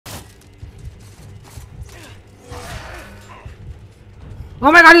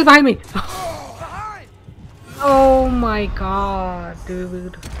Oh my god, he's behind me! Oh my god,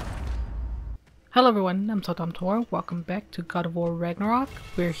 dude. Hello everyone, I'm Tor. Welcome back to God of War Ragnarok.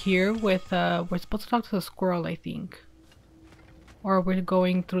 We're here with, we're supposed to talk to the squirrel, I think. Or we're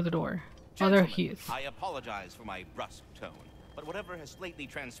going through the door. Oh, there he is. I apologize for my brusque tone, but whatever has lately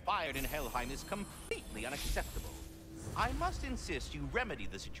transpired in Helheim is completely unacceptable. I must insist you remedy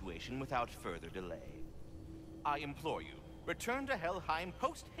the situation without further delay. I implore you, return to Helheim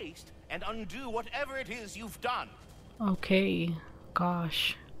post-haste and undo whatever it is you've done. Okay,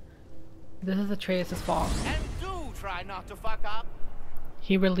 gosh. This is Atreus' fault. And do try not to fuck up.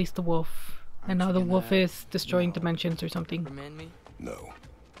 He released the wolf, and now the wolf is destroying dimensions or something. Me? No.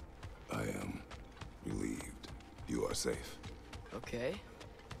 I am relieved. You are safe. Okay.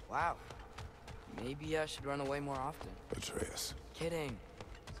 Wow. Maybe I should run away more often. Atreus. Kidding.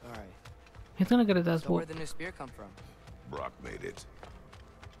 Sorry. He's gonna get his ass So whooped. where'd the new spear come from? Brock made it.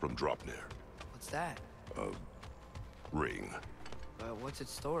 From Dropnir. What's that? A ring. What's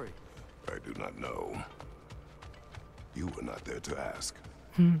its story? I do not know. You were not there to ask.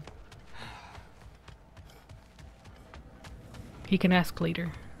 He can ask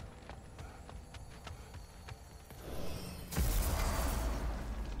later.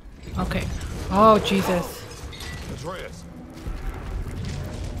 Okay. Oh, Jesus. Atreus!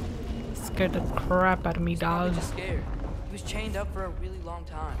 Scared the crap out of me, He's probably dog. just scared. He was chained up for a really long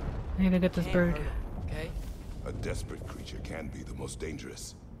time. I need to get this Can't bird. hurt him, okay? A desperate creature can be the most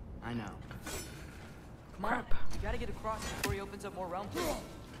dangerous. I know. Come on. Crap. You gotta get across before he opens up more realms.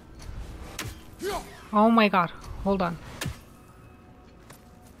 Oh my god. Hold on.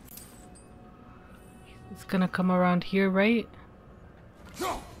 It's gonna come around here, right?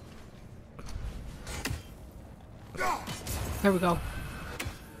 There we go.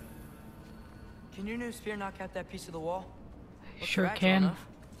 Can your new spear knock out that piece of the wall? Looks Sure fragile can. enough.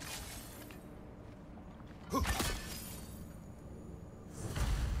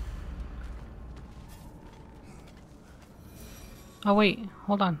 Oh wait,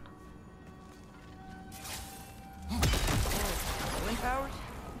 hold on. Wind powers?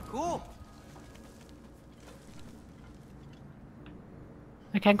 Cool.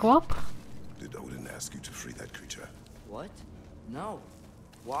 I can't go up? Did Odin ask you to free that creature? What? No.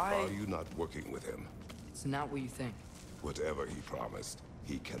 Why? Are you not working with him? It's not what you think. Whatever he promised,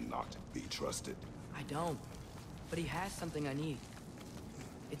 he cannot be trusted. I don't. But he has something I need.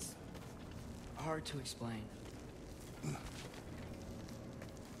 It's hard to explain.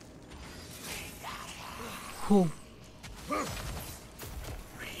 Who?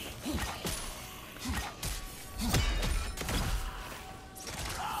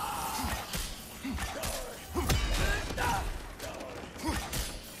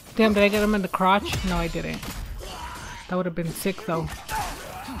 Damn, did I get him in the crotch? No, I didn't. That would have been sick, though.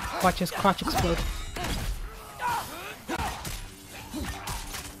 Watch his crotch explode.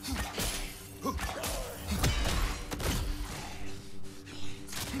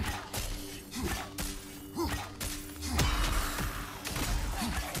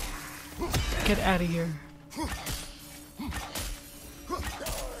 Get out of here.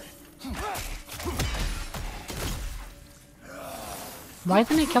 Why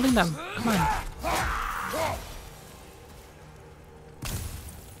isn't he killing them? Come on.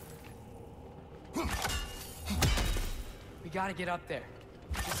 We gotta get up there.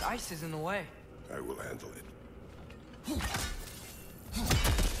 This ice is in the way. I will handle it.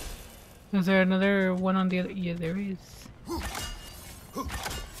 Is there another one on the other? Yeah, there is.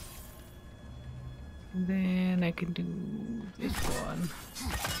 And then I can do this one.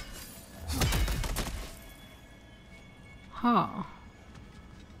 Huh.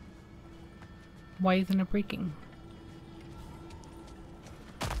 Why isn't it breaking?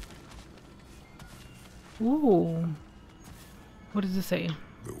 Ooh. What does it say?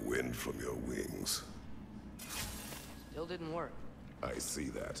 The wind from your wings. Still didn't work. I see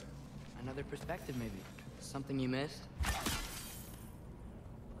that. Another perspective, maybe. Something you missed?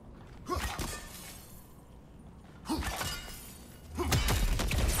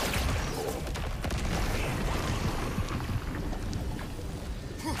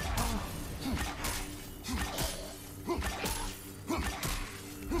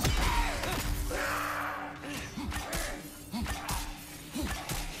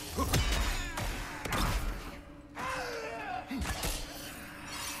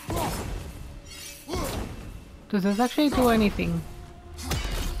 Does this actually do anything?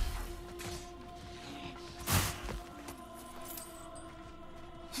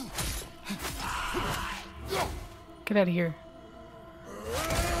 Get out of here.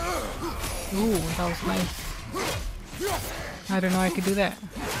 Ooh, that was nice. I don't know I could do that.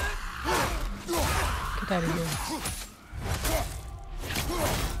 Get out of here.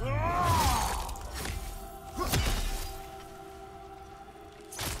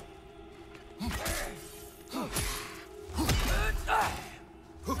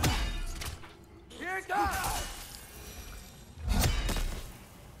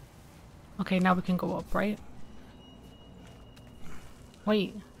 Okay, now we can go up, right?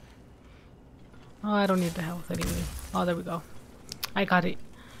 Wait. Oh, I don't need the health anyway. Oh, there we go. I got it.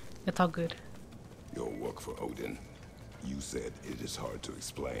 It's all good. Your work for Odin. You said it is hard to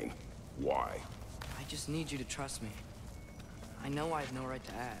explain. Why? I just need you to trust me. I know I have no right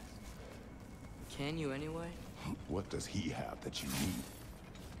to ask. Can you anyway? What does he have that you need?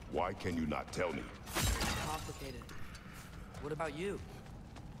 Why can you not tell me? It's complicated. What about you?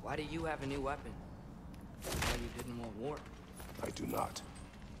 Why do you have a new weapon? Why you didn't want war? I do not.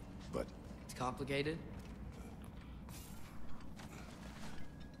 But It's complicated.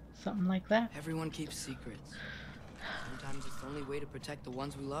 Something like that. Everyone keeps secrets. Sometimes it's the only way to protect the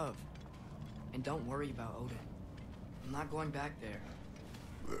ones we love. And don't worry about Odin. I'm not going back there.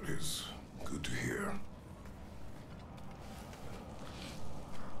 that is good to hear.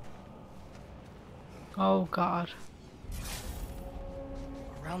 Oh god.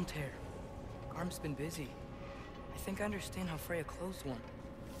 A realm tear. Garm's been busy. I think I understand how Freya closed one.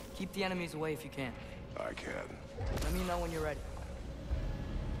 Keep the enemies away if you can. I can. Let me know when you're ready.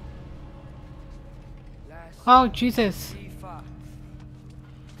 Oh Jesus.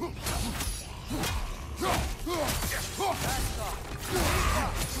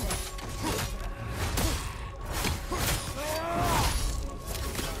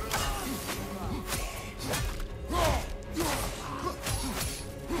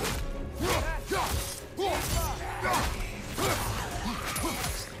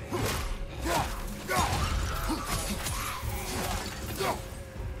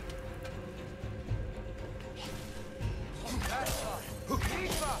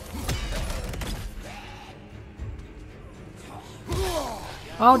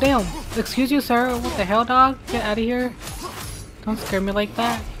 Oh damn. Excuse you, sir. What the hell, dog? Get out of here. Don't scare me like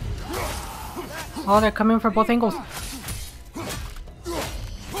that. Oh, they're coming from both angles.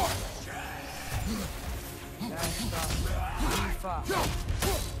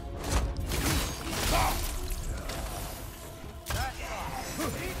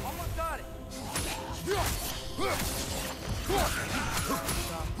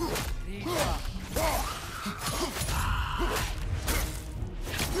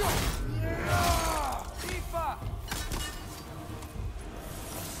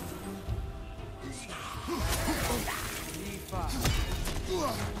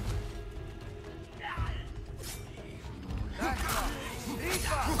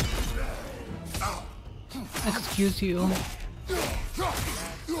 Excuse you.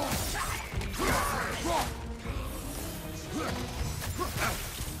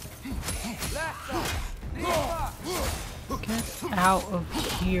 Get out of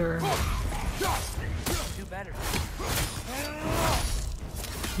here. Do better.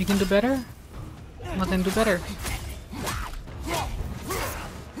 You can do better? Well then do better. Get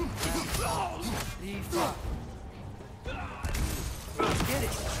it.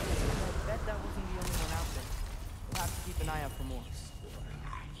 I bet that wasn't the only one out there. We'll have to keep an eye out for more.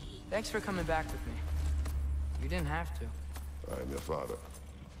 Thanks for coming back with me. You didn't have to. I am your father.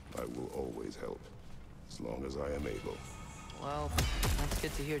 I will always help, as long as I am able. Well, that's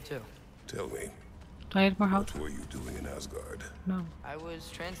good to hear too. Tell me, Do I need more help? what were you doing in Asgard? No. I was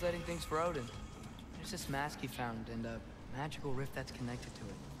translating things for Odin. There's this mask he found and a magical rift that's connected to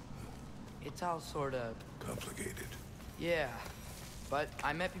it. It's all sort of... Complicated. Yeah, but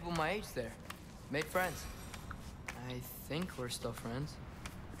I met people my age there. Made friends. I think we're still friends.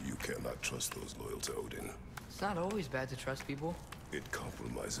 You cannot trust those loyal to Odin. It's not always bad to trust people. It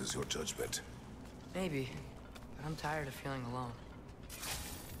compromises your judgment. Maybe, but I'm tired of feeling alone.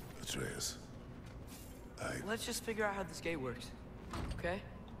 Atreus, Let's just figure out how this gate works, okay?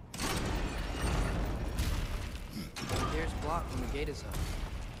 Here's blocked when the gate is up.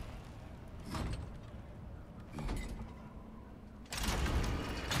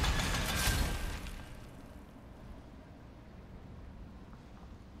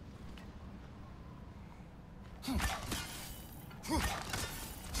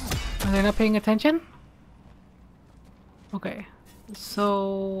 Are they not paying attention? Okay.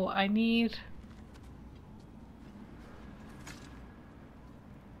 So I need...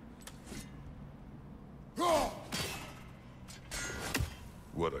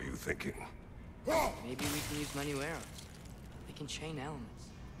 what are you thinking? Maybe we can use my new arrows. They can chain elements.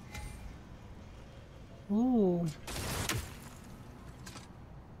 Ooh.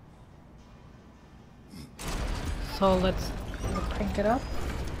 So let's crank it up.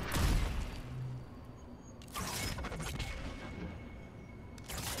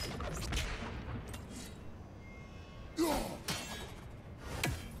 I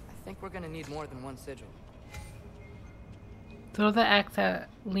think we're gonna need more than one sigil. Throw the axe at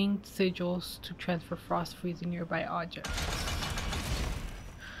linked sigils to transfer frost freezing nearby objects.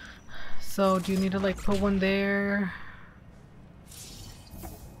 So do you need to like put one there?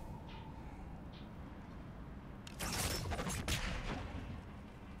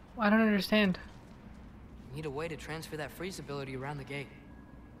 I don't understand. Need a way to transfer that freeze ability around the gate.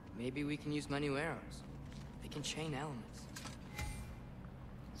 Maybe we can use Menu arrows. They can chain elements.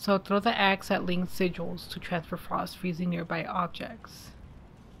 So throw the axe at linked sigils to transfer frost freezing nearby objects.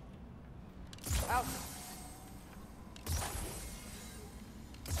 Out.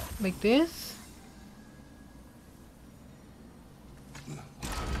 Like this?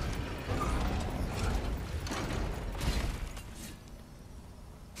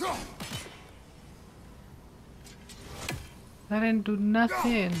 That didn't do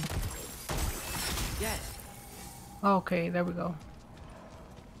nothing. Yes. Okay, there we go.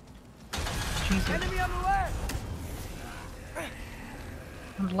 Jesus. Enemy on the left.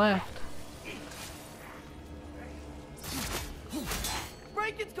 On the left.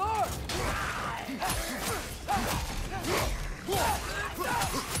 Break its guard.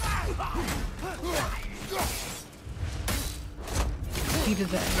 He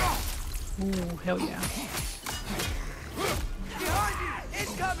does that. Ooh, hell yeah. Behind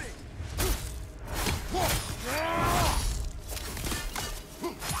you. Incoming.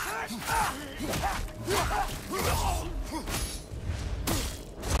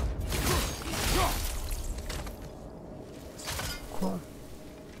 Cool.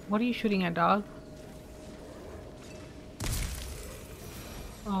 What are you shooting at, dog?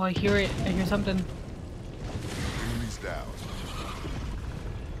 Oh, I hear it. I hear something. Enemies down.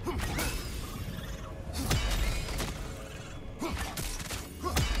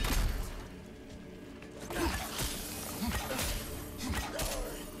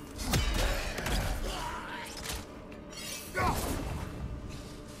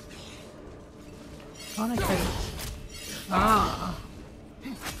 On a crate. Ah.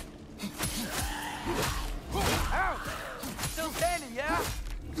 Ow. Still standing, yeah?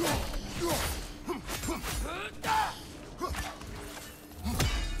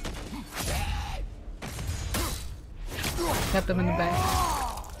 Kept them in the back.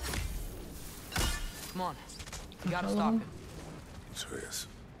 Come on. You gotta stop him. Atreus,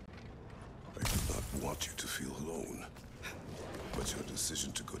 I do not want you to feel alone. But your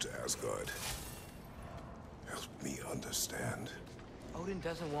decision to go to Asgard helped me understand. Odin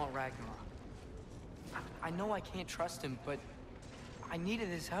doesn't want Ragnarok. I know I can't trust him, but I needed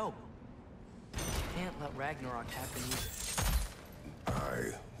his help. I can't let Ragnarok happen either.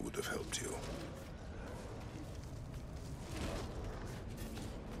 I would have helped you.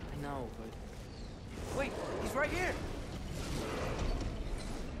 I know, but... Wait, he's right here!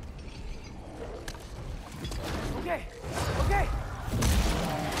 Okay, okay!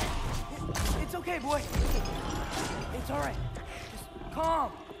 It's okay, boy. It's alright. Just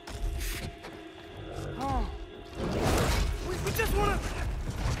calm. Calm. We just wanna...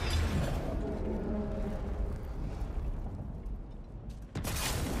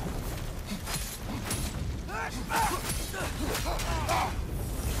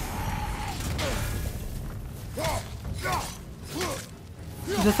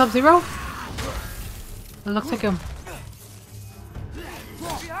 Is this Sub-Zero? It looks like him.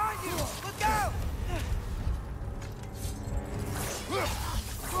 Behind you! Look out!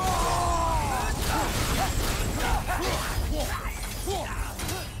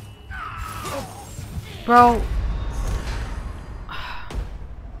 Bro.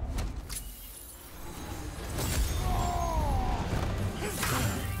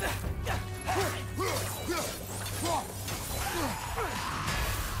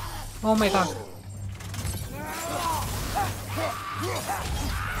 Oh my god.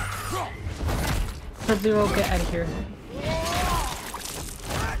 Sub-Zero, get out of here.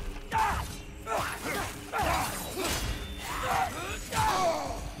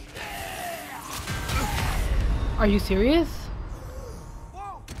 Are you serious?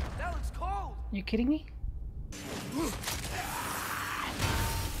 Whoa! That looks cold! You kidding me?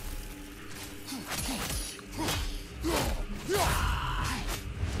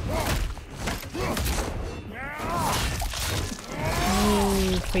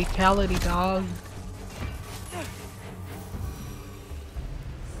 Ooh, fatality, dog.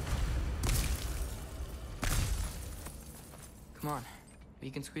 Come on.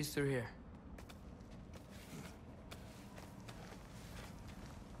 We can squeeze through here.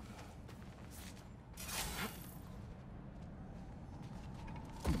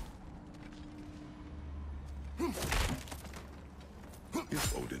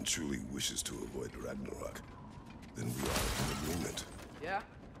 If Odin truly wishes to avoid Ragnarok, then we are in agreement. Yeah?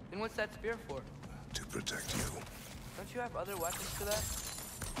 Then what's that spear for? To protect you. Don't you have other weapons for that?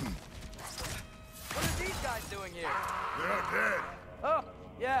 What are these guys doing here? They're dead. Oh,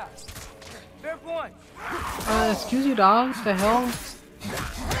 yeah. Fair point. Excuse you, dog. The hell?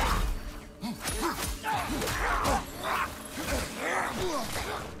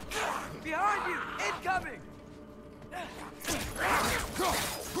 Behind you! Incoming!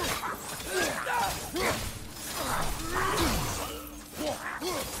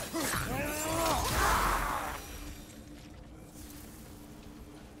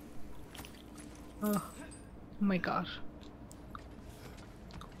 Oh my gosh.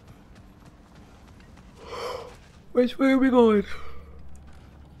 Which way are we going?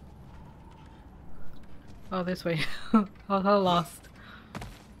 Oh, this way. I was all lost.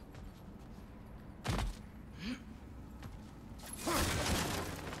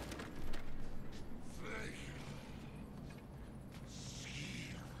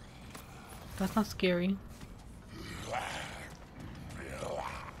 That's not scary.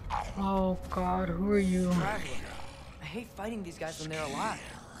 Oh god, who are you? I hate fighting these guys when they're alive.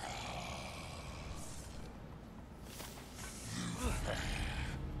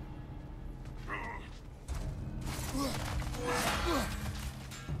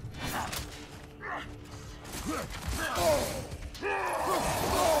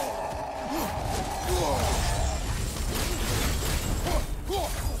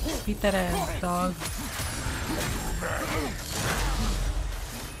 Beat that ass, dog.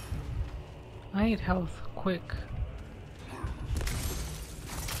 I need health, quick.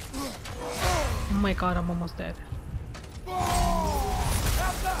 Oh my god, I'm almost dead.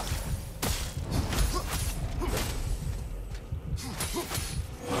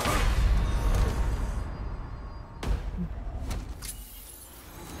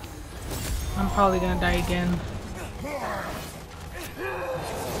 I'm probably gonna die again.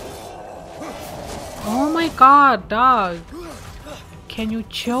 Oh my god, dog. Can you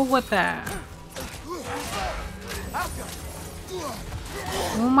chill with that?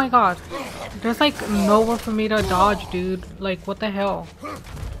 Oh my god. There's like nowhere for me to dodge, dude. Like, what the hell?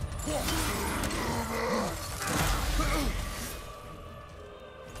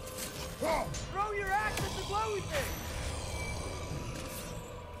 Throw your axe at the glowy thing!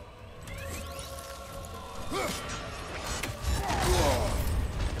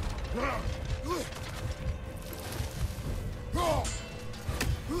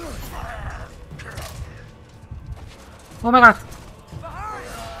 Oh my god.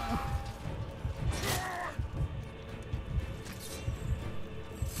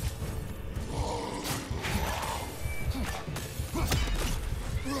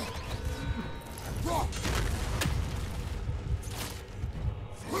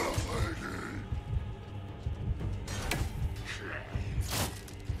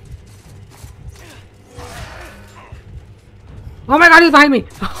 Oh my god, he's behind me!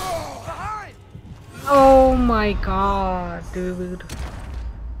 Oh my god, dude.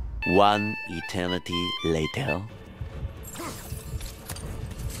 One eternity later.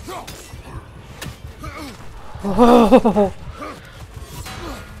 Oh.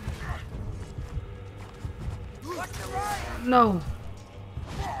 No.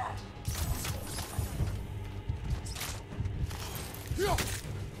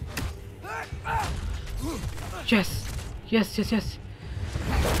 Yes. Yes, yes, yes.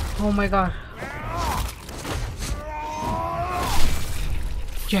 Oh my god.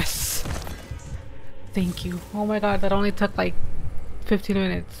 Yes. Thank you. Oh my god, that only took like 15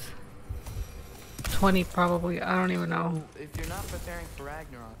 minutes. 20 probably. I don't even know. If you're not preparing for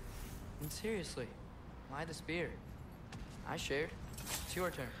Ragnarok, then seriously, why the spear? I shared. It's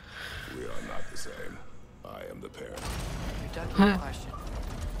your turn. We are not the same. I am the parent. You're ducking the question.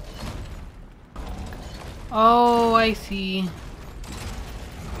 Oh, I see.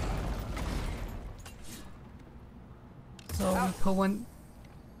 So we put one.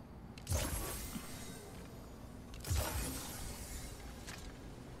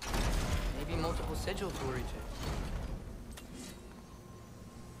 Maybe multiple sigils will reach it.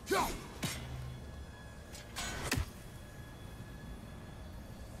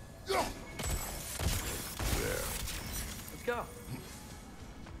 Let's go.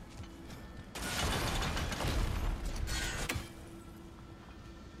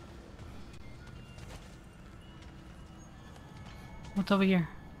 What's over here?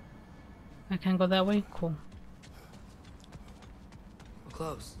 I can't go that way? Cool. We're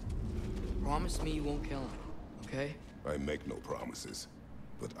close. Promise me you won't kill him, okay? I make no promises,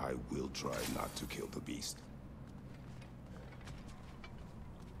 but I will try not to kill the beast.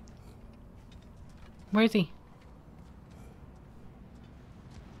 Where is he?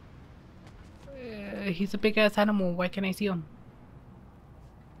 He's a big ass animal. Why can't I see him?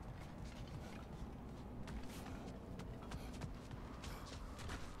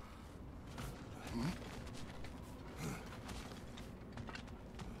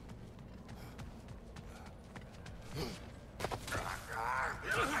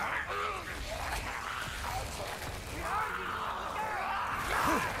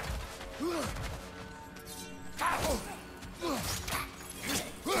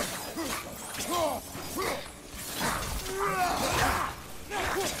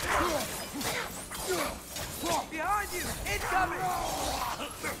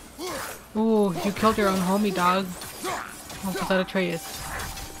 Ooh, you killed your own homie, dog. Oh, was that Atreus?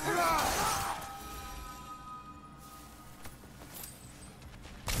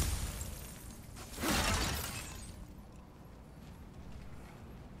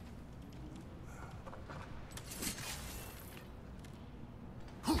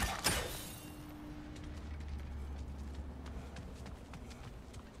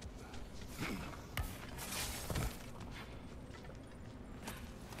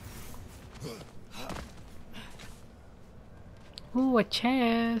 Ooh, a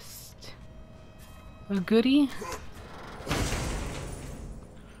chest. A goodie.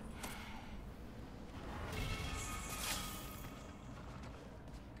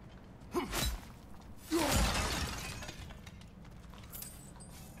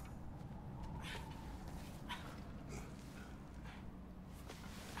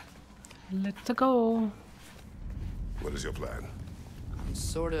 Let's go. What is your plan? I'm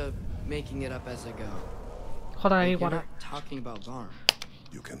sort of making it up as I go. Hold on, I need You're water. not talking about Garm.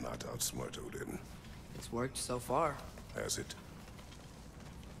 You cannot outsmart Odin. It's worked so far. Has it?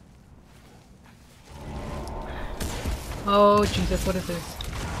 Oh, Jesus, what is this?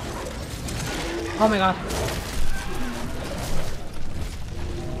 Oh my god.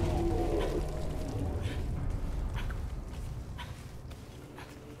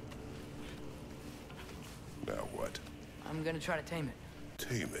 Now what? I'm gonna try to tame it.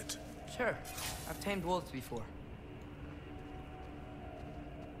 Tame it. Sure. I've tamed wolves before.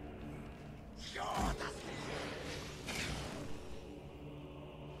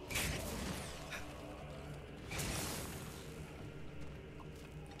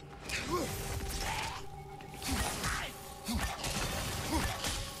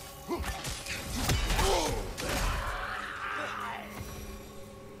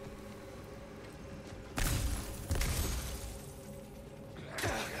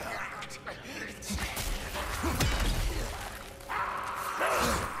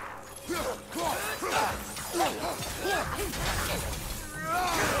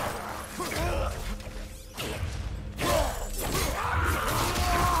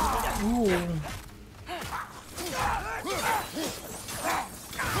 Ooh.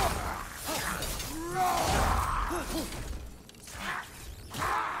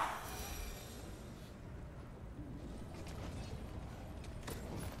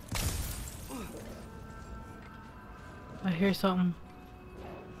 I hear something.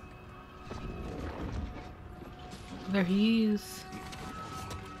 There he is.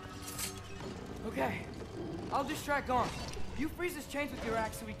 Okay. I'll distract Garm. You freeze his chains with your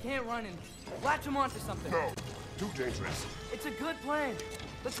axe so he can't run and latch him onto something. No, too dangerous. It's a good plan.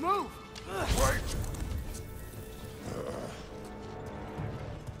 Let's move. Wait!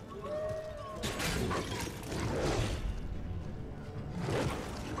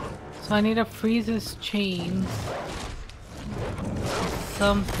 So I need to freeze his chains.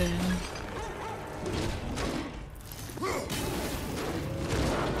 Something.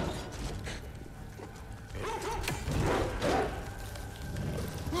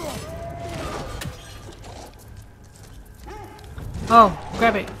 Oh,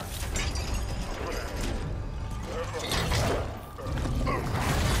 grab it.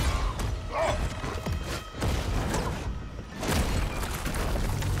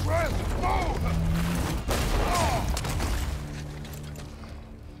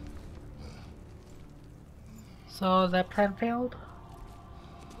 So that plan failed?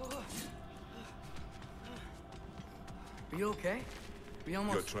 Are you okay? We Your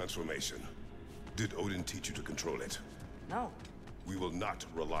almost... transformation. Did Odin teach you to control it? No. We will not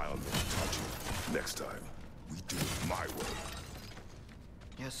rely on them to touch you. Next time, we do it my way.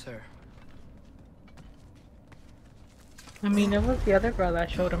 Yes, sir. I mean, it was the other girl that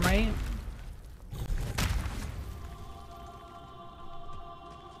showed him, right?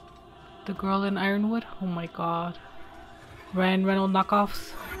 The girl in Ironwood? Oh my god. Ryan Reynolds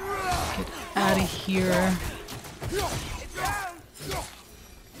knockoffs? Get out of here.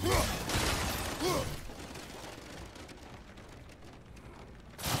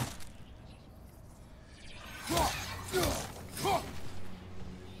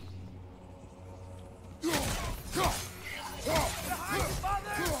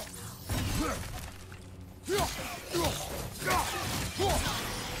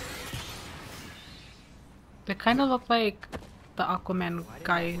 kind of look like the Aquaman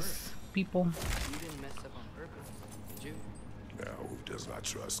guys, people. You didn't mess up on purpose, did you? Now, who does not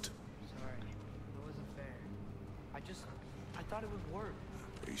trust? Sorry. That wasn't fair. I thought it would work.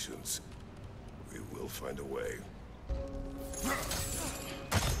 Patience. We will find a way.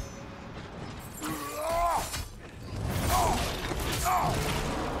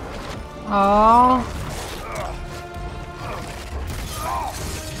 Oh.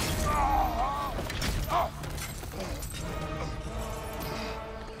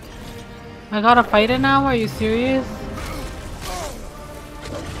 I gotta fight it now? Are you serious?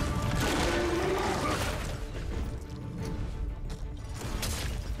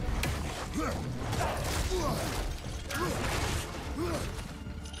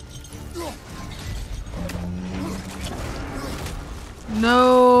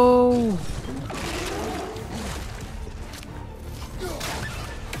 No.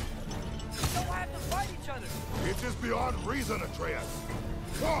 It is beyond reason, Atreus.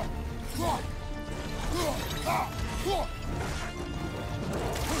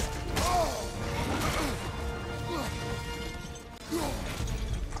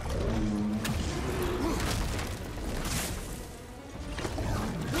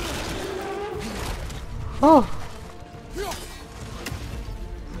 Oh.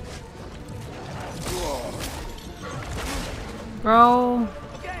 Bro.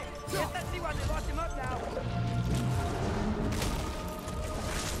 Okay, let's see why they locked him up now.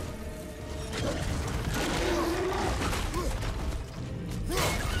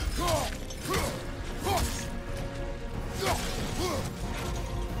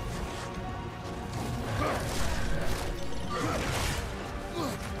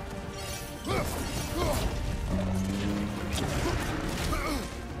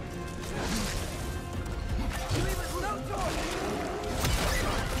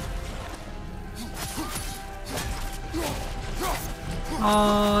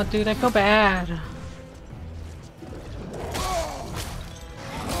 Oh, dude, I feel bad.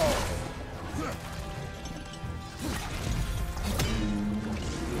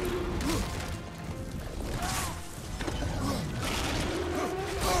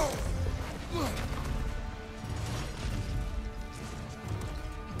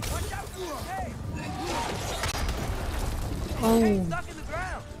 Oh. Stuck in the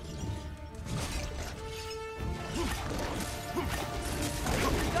ground.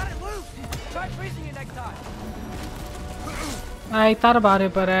 Got it loose. Try freezing it next time. I thought about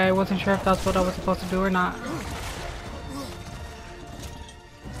it, but I wasn't sure if that's what I was supposed to do or not.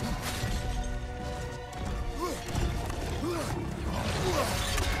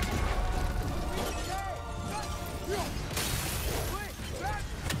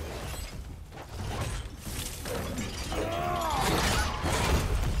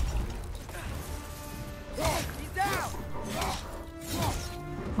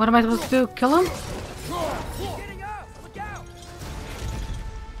 What am I supposed to do? Kill him? Getting up. Look out.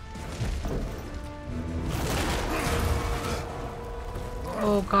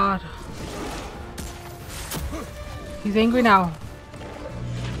 Oh god. He's angry now.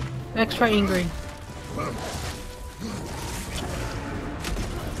 Extra angry.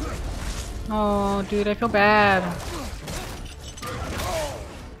 Oh, dude, I feel bad.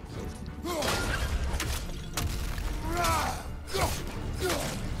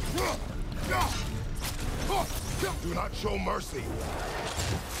 Do not show mercy.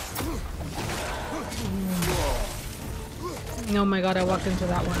 Oh my god, I walked into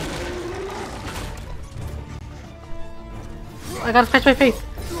that one. I gotta scratch my face.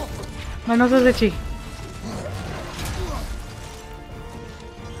 My nose is itchy.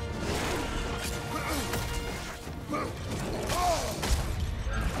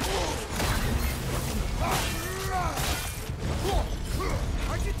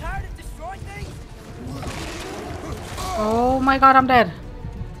 Aren't you tired of destroying things? Oh my god, I'm dead.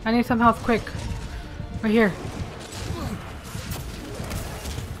 I need some health quick. Right here.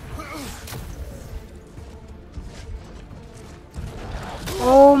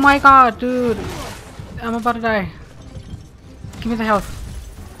 Oh my god, dude. I'm about to die. Give me the health.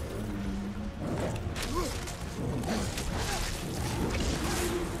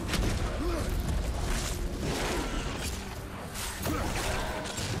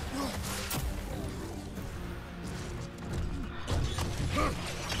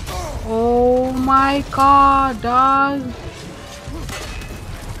 Oh my god, dog.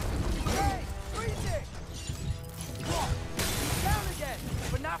 Hey, freeze it. Down again,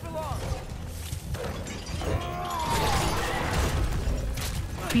 but not for long.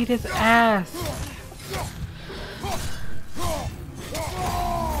 Beat his ass.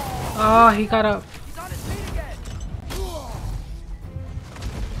 Oh, he got up. He's on his feet again.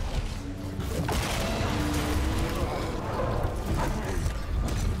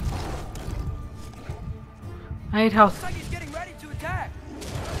 I need health. Looks like he's getting ready to attack.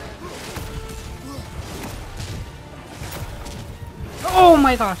 Oh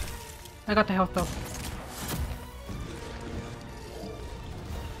my god. I got the health though.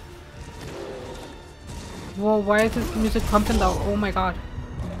 Whoa, why is this music pumping though? Oh my god.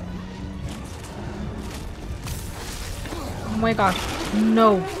 Oh my god.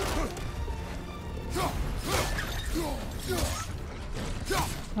 No.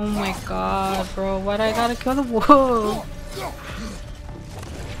 Oh my god, bro. Why do I gotta kill the wolf?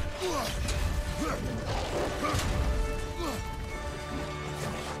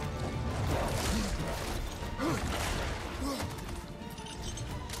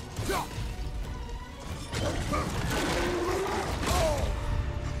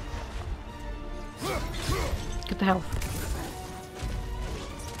 Get the health.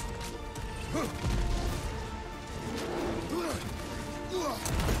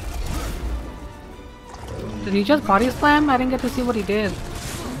 Did he just body slam? I didn't get to see what he did.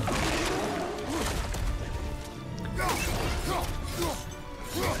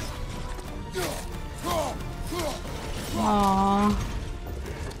 Aww.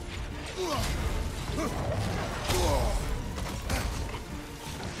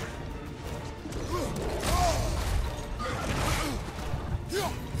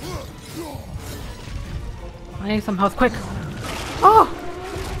 I need some health, quick! Oh!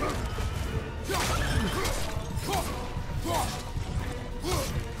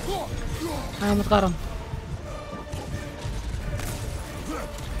 I almost got him.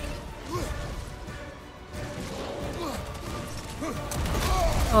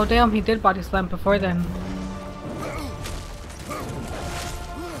 Oh damn, he did body slam before then.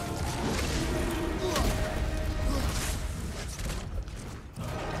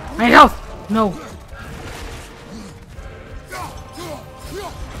 My health! No.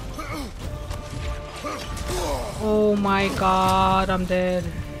 Oh my god, I'm dead.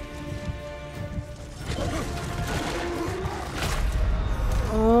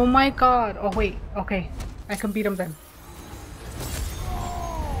 Oh my god. Oh wait, okay. I can beat him then.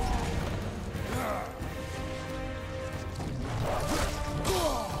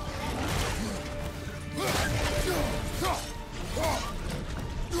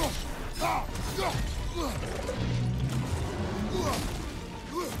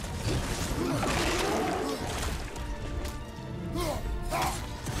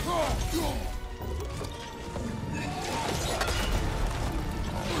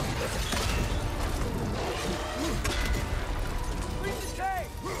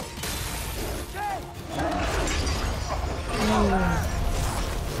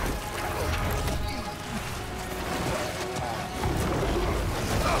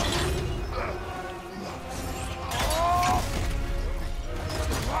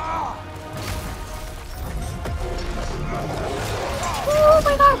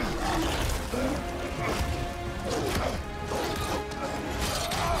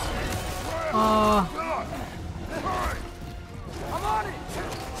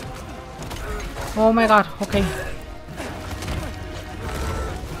 Oh my god, okay.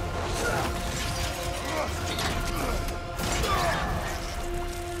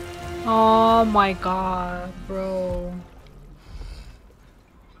 Oh my god, bro.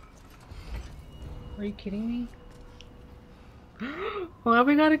 Are you kidding me? Why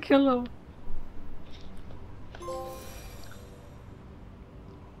we gotta kill him?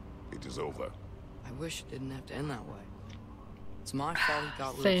 It is over. I wish it didn't have to end that way. It's my fault he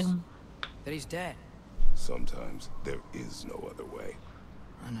got loose. Same. That he's dead. Sometimes there is no other way.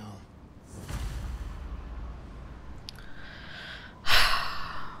 I know.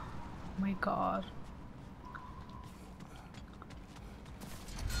 Oh my god.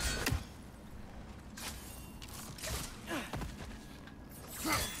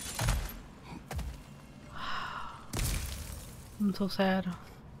 I'm so sad.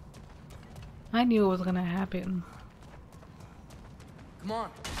 I knew it was gonna happen. Come on.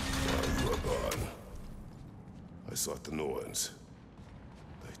 While you were gone, I sought the Norns.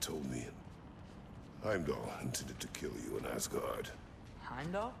 They told me Heimdall intended to kill you in Asgard.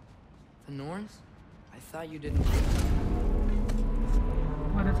 Heimdall? The Norns? I thought you didn't.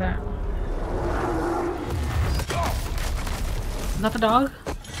 What is that? Is that the dog?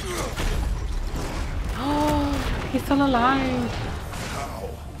 Oh, he's still alive. How?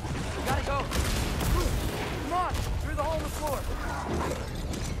 We gotta go. Come on, through the hole in the floor.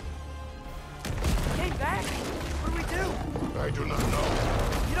 He came back? What do we do? I do not know.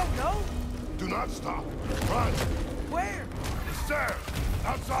 You don't know? Do not stop. Run! Where? It's there!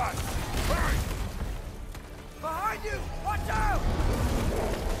 Outside! Hurry! Behind you! Watch out!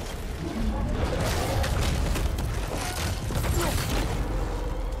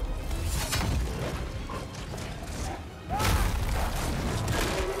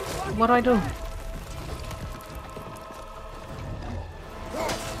 What do I do?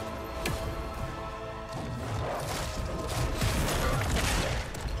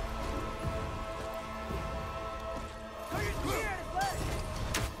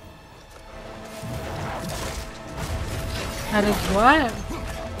 That is what?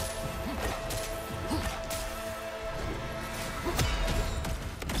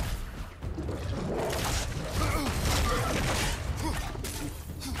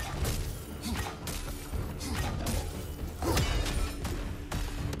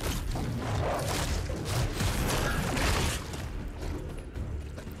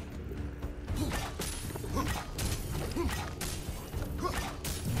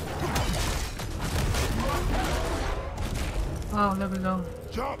 Oh, there we go.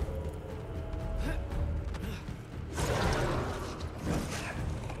 Jump!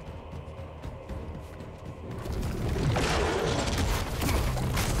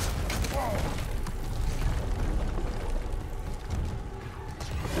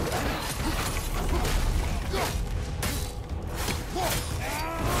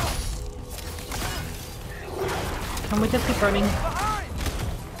 Can we just keep running?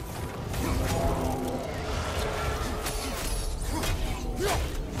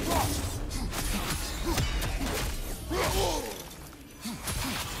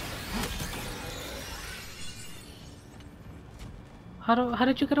 How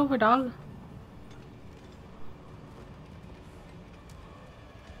did you get over, dog?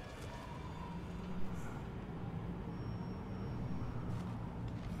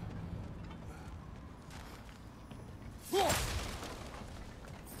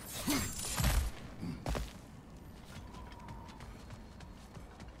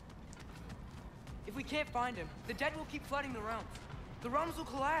 If we can't find him, the dead will keep flooding the realms. The realms will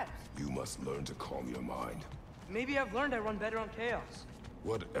collapse. You must learn to calm your mind. Maybe I've learned I run better on chaos.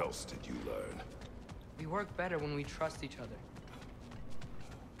 What else did you learn? We work better when we trust each other.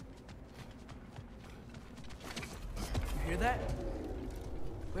 You hear that?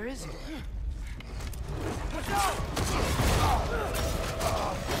 Where is he? Watch out!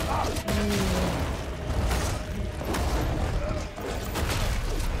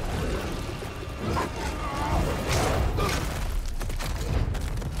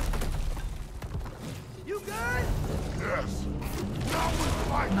 You good? Yes! Now we're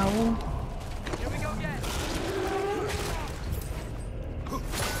fighting! No. Here we go again.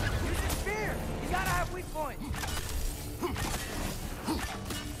 Use your spear. You gotta have weak points.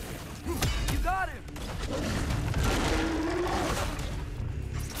 You got him.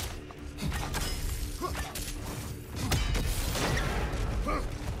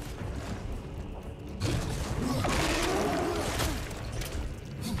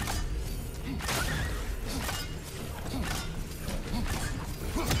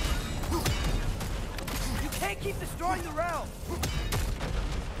 You can't keep destroying the realm.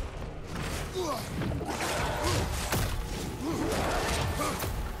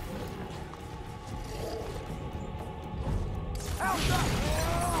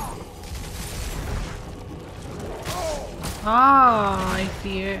 Ah, I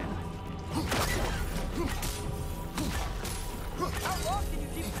see it. How long can you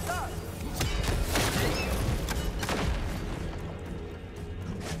keep stuck?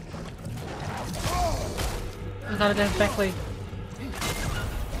 I gotta get back leg.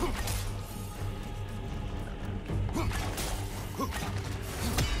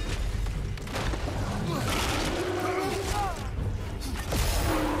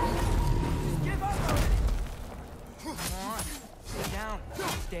 Give up already. Come on. Stay down.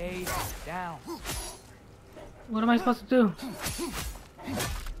 Stay down. What am I supposed to do? I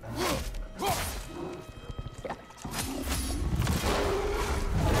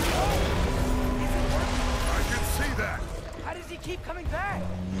can see that! How does he keep coming back?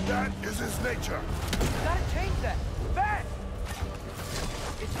 That is his nature! You gotta change that. Fast!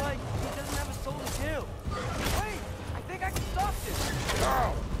 It's like he doesn't have a soul to kill. Wait! I think I can stop this.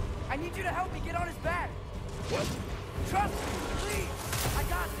 Now! I need you to help me get on his back. What? Trust me, please. I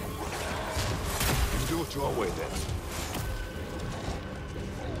got this. You do it your way then.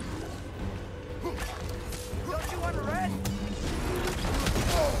 Don't you want to rest?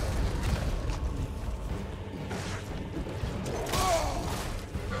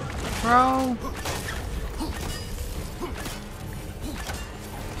 Bro.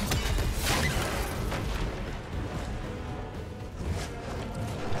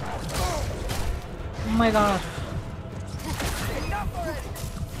 Oh my god. Enough already.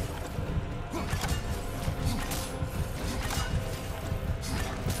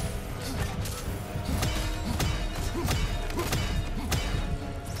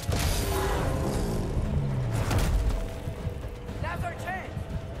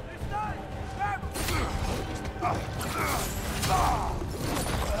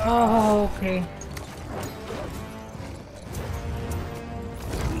 Okay.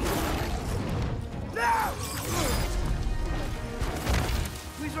 No!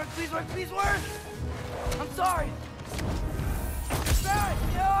 Please work, please work, please work! I'm sorry! Barry!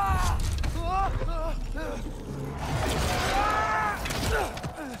 Ah!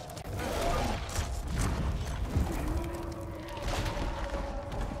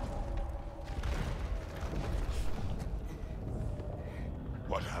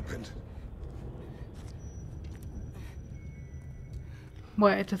 What happened?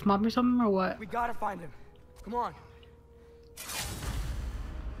 What, it's his mom or something, or what? We gotta find him. Come on.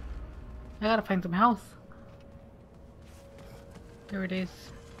 I gotta find some health. There it is.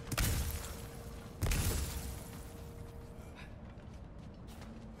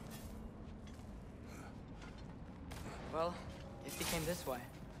 Well, if he came this way,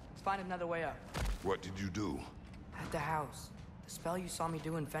 let's find another way up. What did you do? At the house. The spell you saw me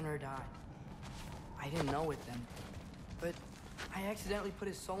do when Fenrir died. I didn't know it then, but I accidentally put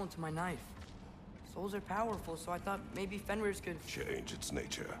his soul into my knife. Souls are powerful, so I thought maybe Fenrir's could... Change its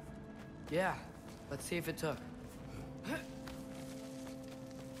nature. Yeah, let's see if it took.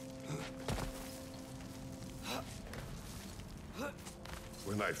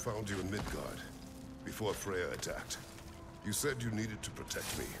 When I found you in Midgard, before Freya attacked, you said you needed to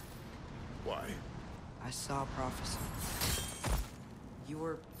protect me. Why? I saw a prophecy. You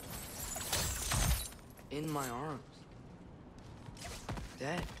were... in my arms.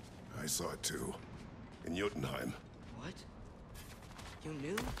 Dead. I saw it too. In Jotunheim. What? You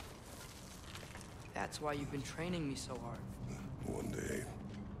knew? That's why you've been training me so hard. One day,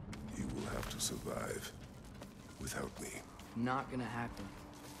 you will have to survive without me. Not gonna happen.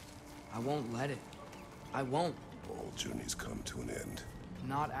 I won't let it. I won't. All journeys come to an end.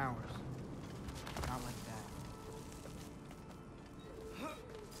 Not ours. Not like that.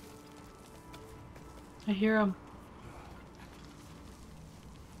 I hear him.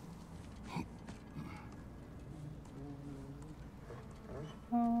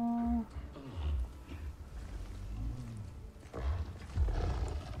 Oh.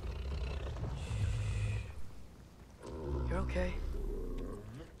 You're okay.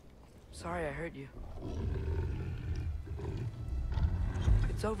 Sorry I hurt you.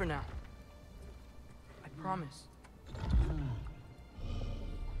 It's over now. I promise.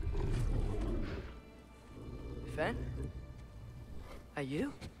 Fen? Are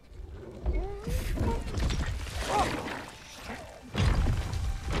you?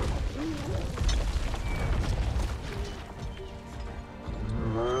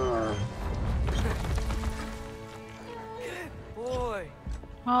 Boy.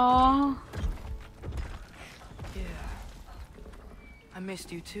 Aww. Yeah. I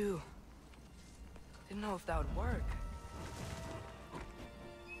missed you too. Didn't know if that would work.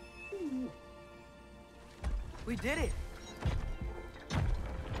 We did it.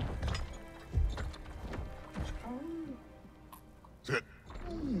 Sit.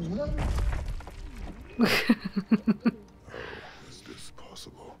 Is this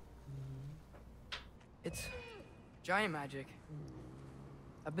possible? It's giant magic.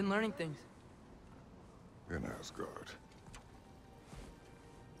 I've been learning things. In Asgard.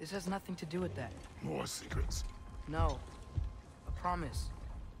 This has nothing to do with that. More secrets. No. A promise.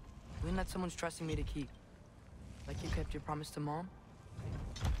 One that someone's trusting me to keep. Like you kept your promise to Mom?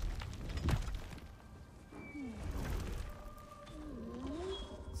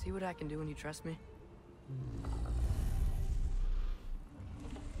 See what I can do when you trust me?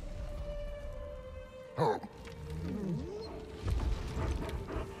 Oh.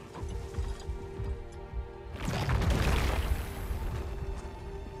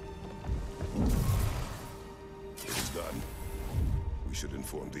 It is done. We should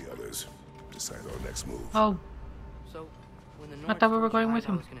inform the others. Decide our next move. Oh, So, when the I Nords thought we were told you going with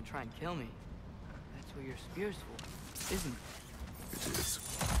him. was gonna try and kill me, that's what your spear's for, isn't it? It is.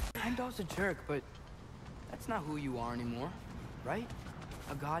 Heimdall's a jerk, but that's not who you are anymore, right?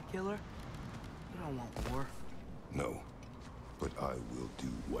 A god killer? You don't want war. No. But I will do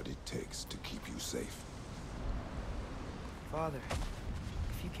what it takes to keep you safe. Father,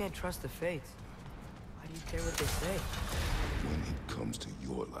 if you can't trust the fates, why do you care what they say? When it comes to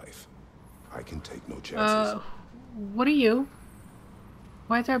your life, I can take no chances. what are you?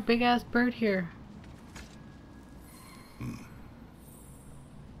 Why is there a big ass bird here?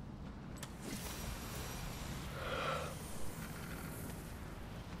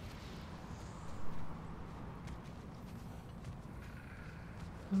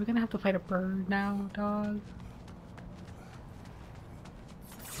 Are we gonna have to fight a bird now, dog?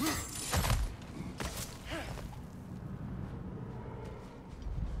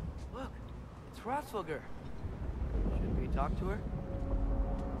 Look, Nilsvogr. Should we talk to her?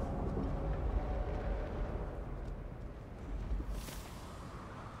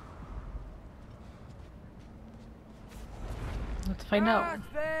 Let's find out.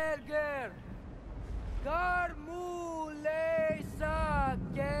 Asperger! Garmulesa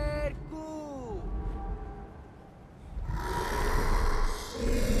Kerku!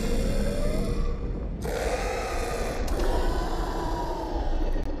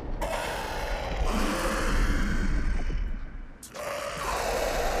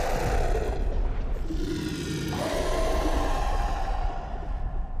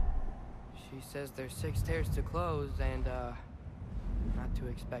 She says there's 6 stairs to close and, not to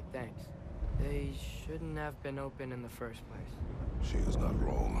expect thanks. They shouldn't have been open in the first place. She is not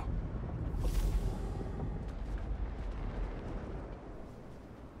wrong.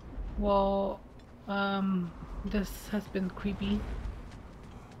 Well, this has been creepy.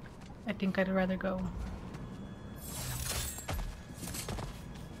 I think I'd rather go.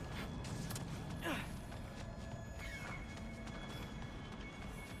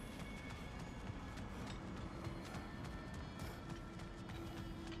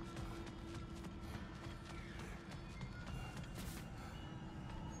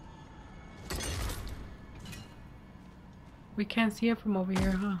 We can't see it from over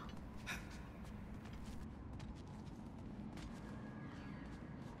here, huh?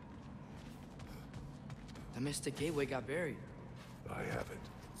 The Mystic Gateway got buried. I have it.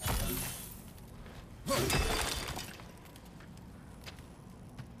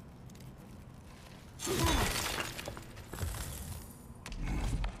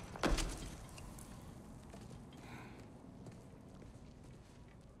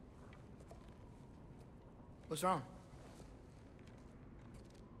 What's wrong?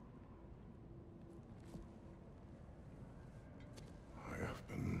 I have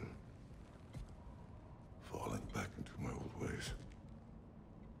been falling back into my old ways.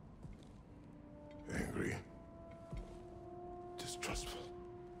 Angry. Distrustful.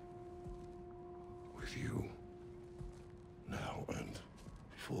 With you. Now and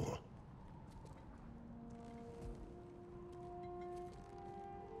before.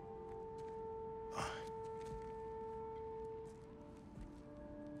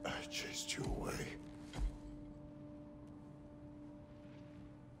 I chased you away.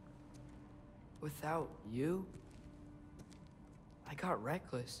 Without you, I got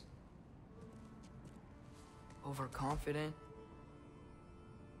reckless. Overconfident.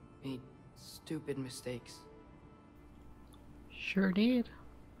 Made stupid mistakes. Sure did.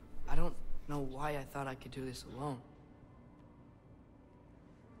 I don't know why I thought I could do this alone.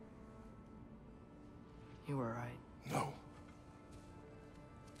 You were right. No.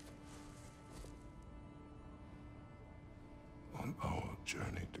 On our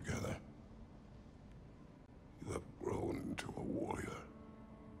journey together, you have grown into a warrior,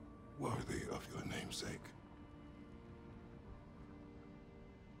 worthy of your namesake.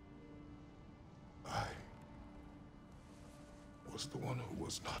 I was the one who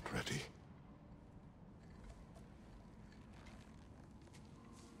was not ready.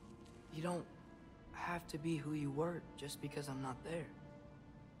 You don't have to be who you were just because I'm not there.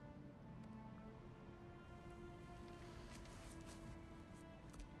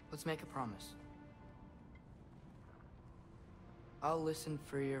 Let's make a promise. I'll listen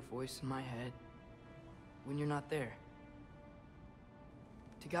for your voice in my head when you're not there,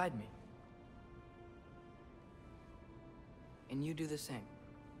 to guide me. And you do the same.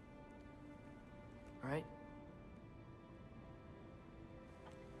 All right?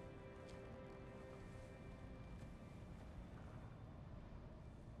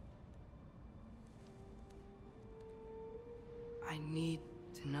 I need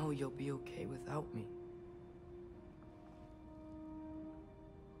to know you'll be okay without me.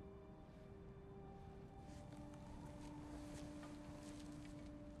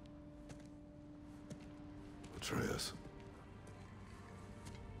 Atreus.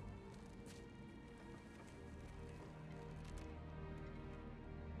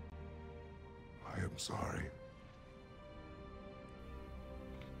 I am sorry.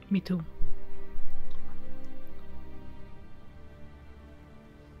 Me too.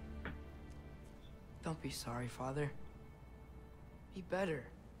 Don't be sorry, Father. Be better.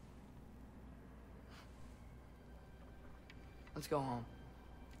 Let's go home.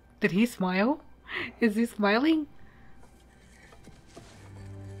 Did he smile? Is he smiling?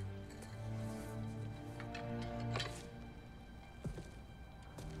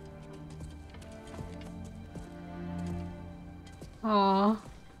 Aww.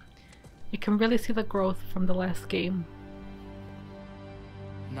 You can really see the growth from the last game.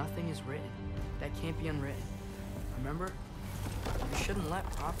 Nothing is written that that can't be unwritten. Remember? We shouldn't let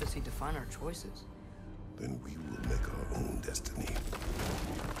prophecy define our choices. Then we will make our own destiny.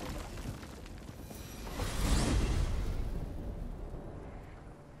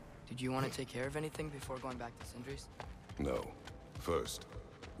 Did you want to take care of anything before going back to Sindri's? No. First,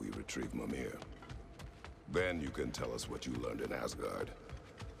 we retrieve Mimir. Then you can tell us what you learned in Asgard.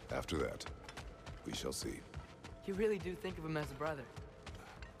 After that, we shall see. You really do think of him as a brother.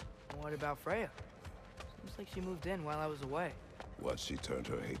 What about Freya? Seems like she moved in while I was away. Once she turned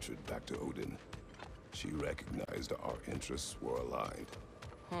her hatred back to Odin, she recognized our interests were aligned.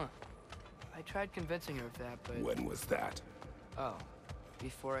 Huh. I tried convincing her of that, but... When was that? Oh,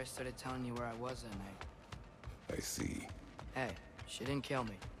 before I started telling you where I was that night. I see. Hey, she didn't kill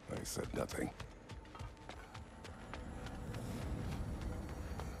me. I said nothing.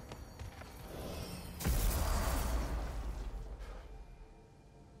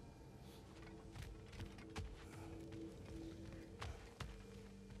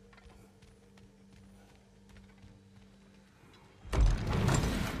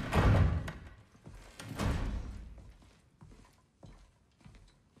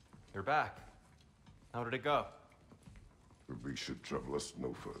 You're back. How did it go? We should trouble us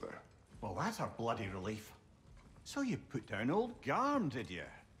no further. Well, that's a bloody relief. So you put down old Garm, did you?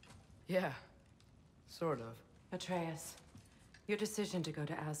 Yeah, sort of. Atreus, your decision to go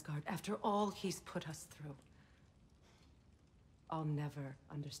to Asgard after all he's put us through. I'll never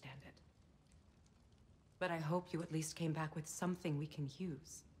understand it. But I hope you at least came back with something we can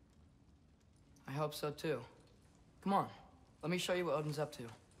use. I hope so too. Come on, let me show you what Odin's up to.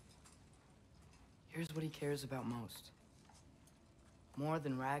 Here's what he cares about most. More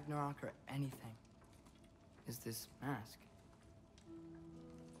than Ragnarok or anything. Is this mask.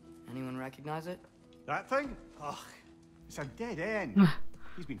 Anyone recognize it? That thing? Ugh, it's a dead end.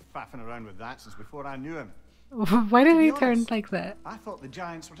 He's been faffing around with that since before I knew him. Why did To be he turn honest, like that? I thought the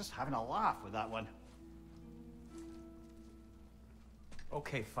giants were just having a laugh with that one.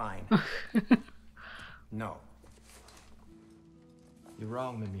 Okay, fine. No. You're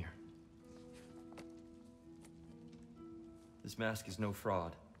wrong, Mimir. This mask is no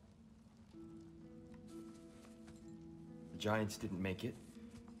fraud. The giants didn't make it,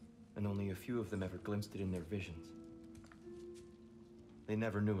 and only a few of them ever glimpsed it in their visions. They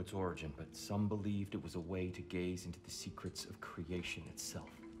never knew its origin, but some believed it was a way to gaze into the secrets of creation itself.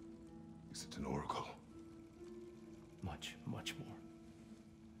 Is it an oracle? Much, much more.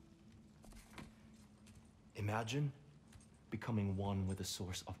 Imagine becoming one with a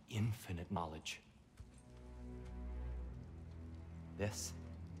source of infinite knowledge. This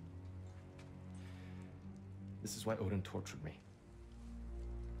is why Odin tortured me.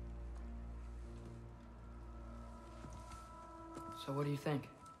 So what do you think?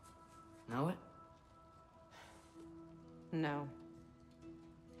 Know it? No.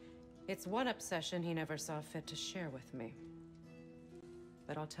 It's one obsession he never saw fit to share with me.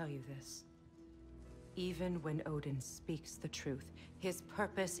 But I'll tell you this. Even when Odin speaks the truth, his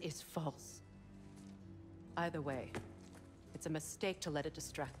purpose is false. Either way, it's a mistake to let it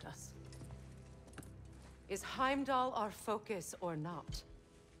distract us. Is Heimdall our focus or not?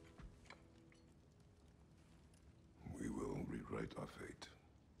 We will rewrite our fate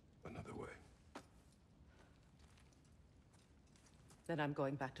another way. Then I'm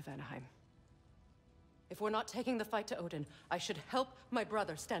going back to Vanaheim. If we're not taking the fight to Odin, I should help my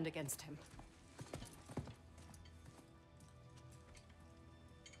brother stand against him.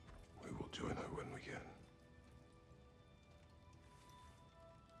 We will join her when we can.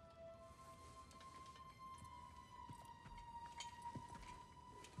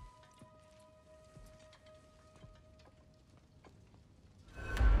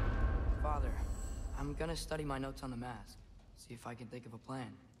 Father, I'm gonna study my notes on the mask. See if I can think of a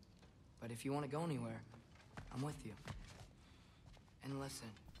plan. But if you want to go anywhere, I'm with you. And listen.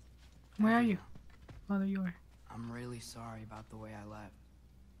 Where are you? Oh, there you are. I'm really sorry about the way I left.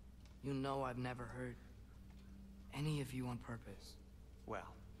 You know I've never hurt any of you on purpose.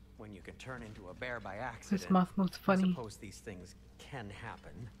 Well, when you can turn into a bear by accident, This moth looks I funny. suppose these things can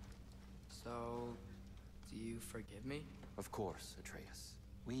happen. So, do you forgive me, Of course, Atreus.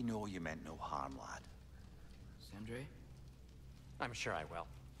 We know you meant no harm, lad. Sindri? I'm sure I will.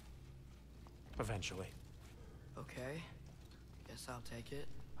 Eventually. Okay. Guess I'll take it.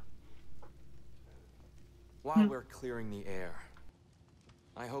 While we're clearing the air,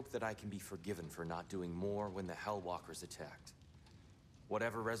 I hope that I can be forgiven for not doing more when the Hellwalkers attacked.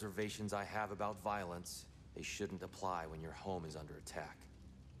 Whatever reservations I have about violence, they shouldn't apply when your home is under attack.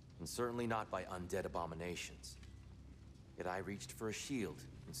 And certainly not by undead abominations. Yet I reached for a shield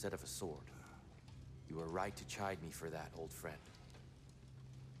instead of a sword. You were right to chide me for that, old friend.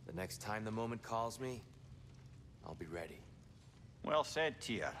 The next time the moment calls me, I'll be ready. Well said,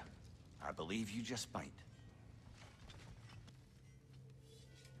 Tyr. I believe you just might.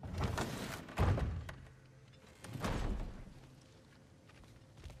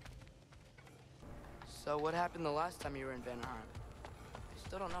 So what happened the last time you were in Vanheim? I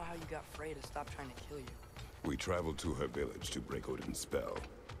still don't know how you got Frey to stop trying to kill you. We traveled to her village to break Odin's spell.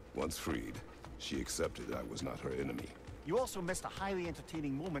 Once freed, she accepted I was not her enemy. You also missed a highly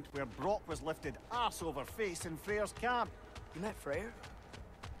entertaining moment where Brock was lifted arse over face in Freyr's camp. You met Freyr?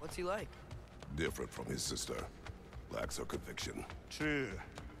 What's he like? Different from his sister. Lacks her conviction. True,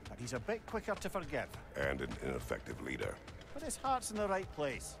 but he's a bit quicker to forgive. And an ineffective leader. But his heart's in the right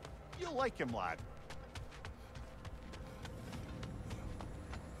place. You'll like him, lad.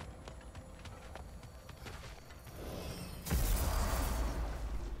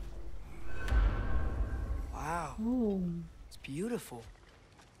 Wow. Ooh. It's beautiful.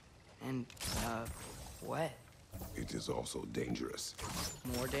 And, wet. It is also dangerous.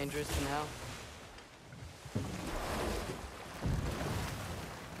 More dangerous than hell?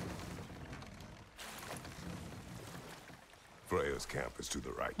 Freya's camp is to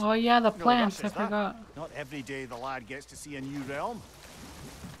the right. Oh yeah, the No plants, I rush is that. forgot. Not every day the lad gets to see a new realm.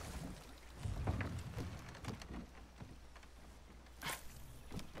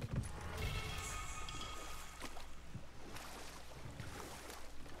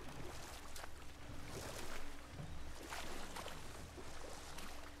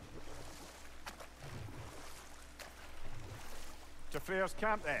 To Freyr's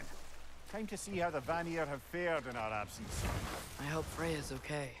camp then. Time to see how the Vanir have fared in our absence. I hope Freya's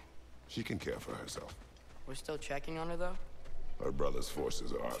okay. She can care for herself. We're still checking on her, though? Her brother's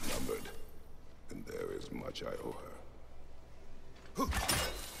forces are outnumbered, and there is much I owe her.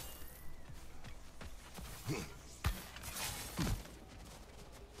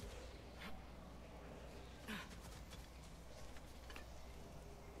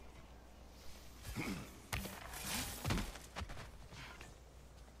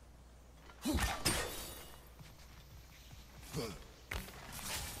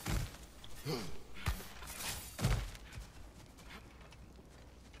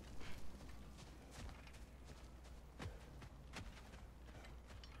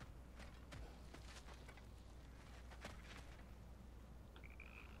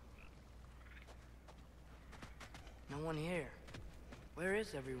 No one here. Where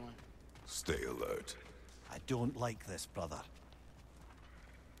is everyone? Stay alert. I don't like this, brother.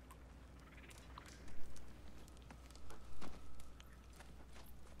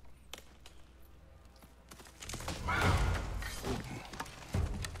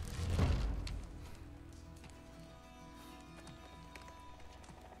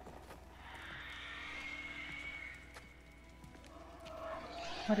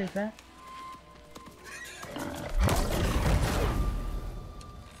 What is that?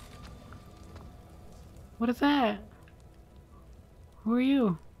 What is that? Who are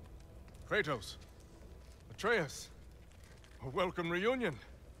you? Kratos. Atreus. A welcome reunion.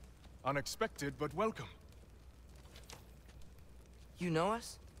 Unexpected, but welcome. You know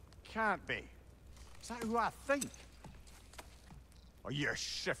us? Can't be. Is that who I think? Oh, you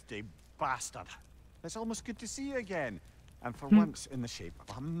shifty bastard. It's almost good to see you again. And for once in the shape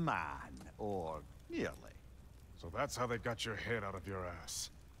of a man, or nearly. So that's how they got your head out of your ass.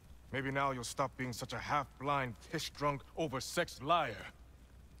 Maybe now you'll stop being such a half-blind, piss-drunk, oversexed liar.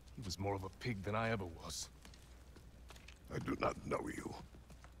 He was more of a pig than I ever was. I do not know you.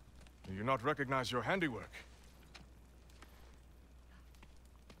 Do you not recognize your handiwork?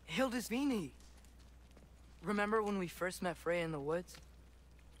 Hildisvini! Remember when we first met Freya in the woods?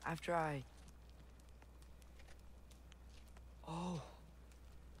 After I... Oh.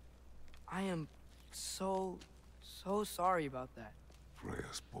 I am so sorry about that.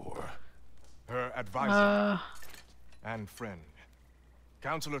 Freya's poor. Her advisor and friend.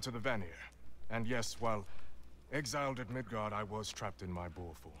 Counselor to the Vanir. And yes, while exiled at Midgard, I was trapped in my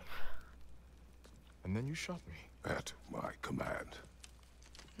boar form. And then you shot me. At my command.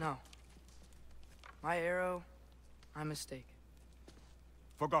 No. My arrow, my mistake.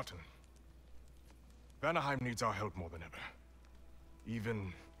 Forgotten. Vanaheim needs our help more than ever.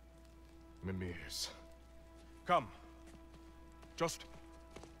 Even Mimir's. Come. Just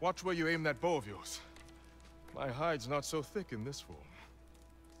watch where you aim that bow of yours. My hide's not so thick in this form.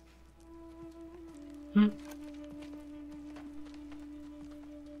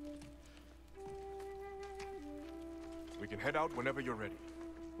 We can head out whenever you're ready.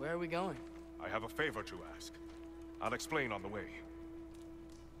 Where are we going? I have a favor to ask. I'll explain on the way.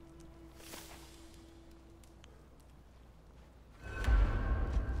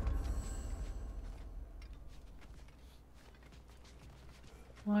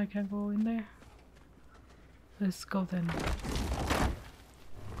 Well, I can't go in there. Let's go then.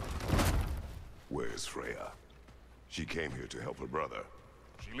 Where's Freya? She came here to help her brother.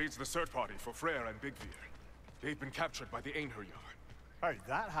 She leads the search party for Freyr and Bigvir. They've been captured by the Einherjar. How'd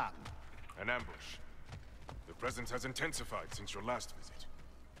that happen? An ambush. The presence has intensified since your last visit.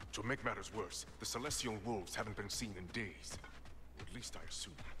 To make matters worse, the Celestial Wolves haven't been seen in days. At least I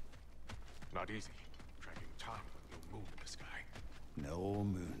assume. Not easy, tracking time with no moon in the sky. No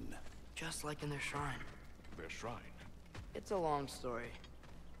moon. Just like in their shrine. Their shrine. It's a long story.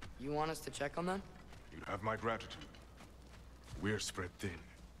 You want us to check on them? You'd have my gratitude. We're spread thin.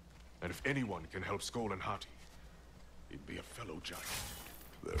 And if anyone can help Skoll and Hati, it'd be a fellow giant.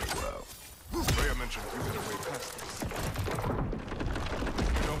 Very well. Freya mentioned you get away past this.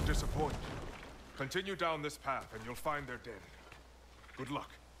 You don't disappoint. Continue down this path and you'll find their den. Good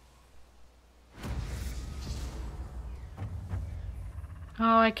luck.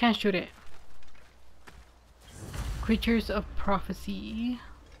 Oh, I can't shoot it. Creatures of Prophecy.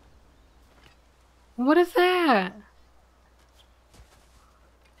 What is that?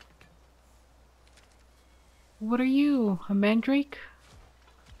 What are you? A mandrake?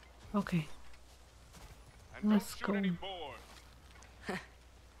 Okay. Let's go.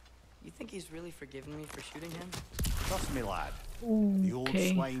 You think he's really forgiven me for shooting him? Trust me, lad. Ooh, The old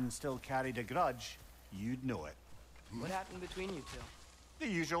okay. swine still carried a grudge. You'd know it. What happened between you two? The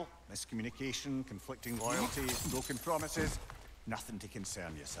usual. Miscommunication, conflicting loyalties, broken promises. Nothing to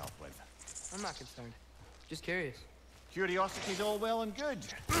concern yourself with. I'm not concerned. Just curious. Curiosity's all well and good.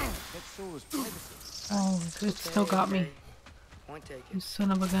 But so is privacy. Oh, it still got me. Point taken. You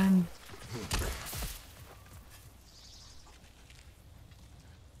son of a gun.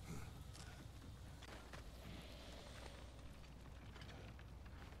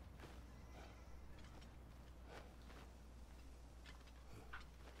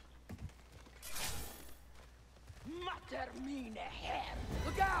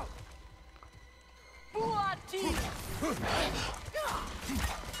 Look out! Buati!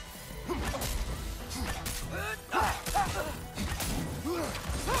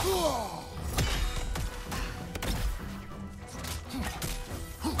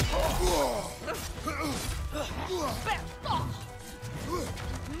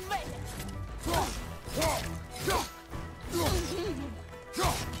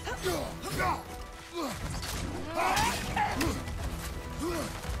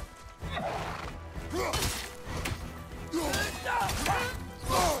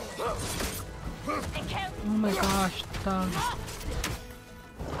 Oh my gosh, dog.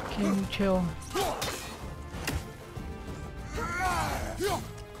 Can you chill?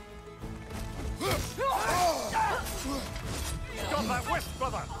 Got that whisk,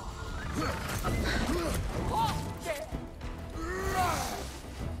 brother!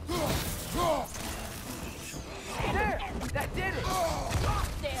 There! That did it!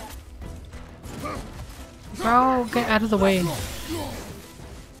 Bro, get out of the way.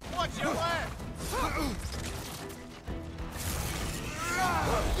 Watch your left!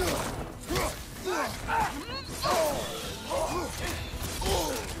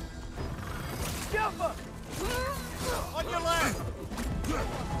 Jumper! On your left!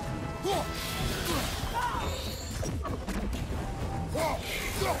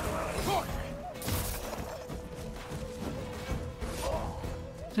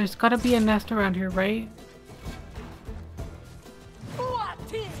 There's gotta be a nest around here, right?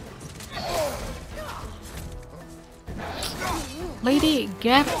 Lady,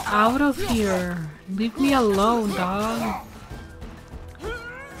 get out of here. Leave me alone, dog.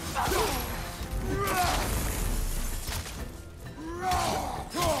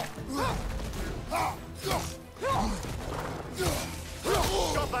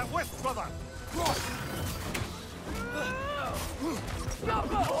 Got that whisk, brother!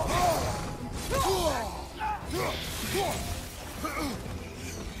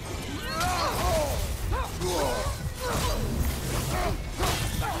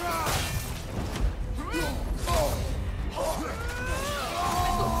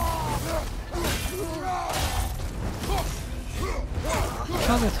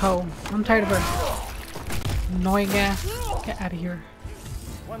 Kill this hoe. I'm tired of her. Annoying ass. Get out of here.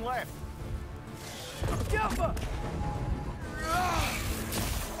 One left. Jumper!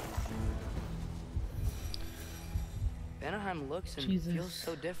 Vanaheim looks and Jesus. feels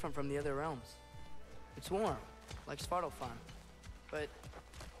so different from the other realms. It's warm, like Svartalfheim, but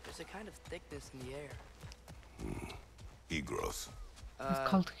there's a kind of thickness in the air. Egros. It's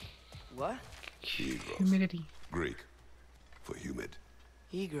called What? Egros. humidity. Greek. For humid.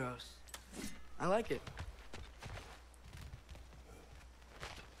 Egros. I like it.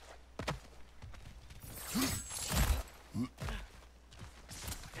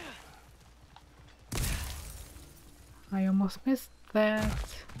 I almost missed that.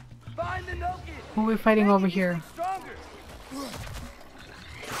 Find the Noki! Who are we fighting over here?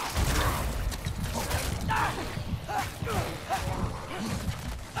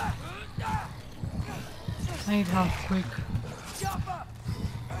 I need help quick.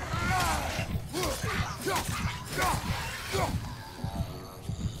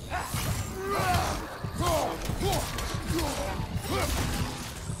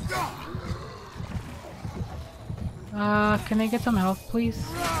 Can I get some help, please?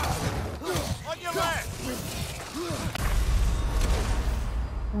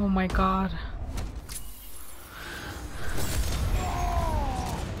 Oh my god.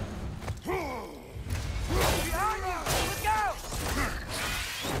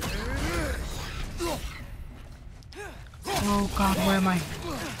 Oh god, where am I?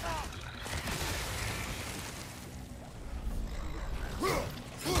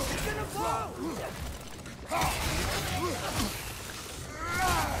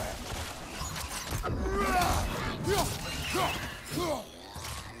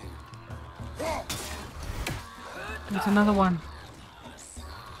 There's another one.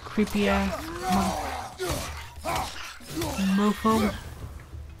 Creepy ass mofo.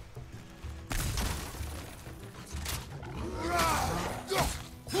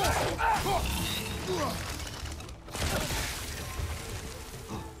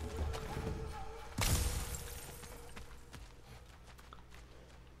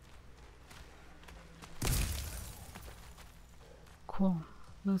 Cool.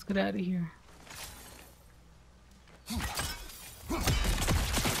 Let's get out of here.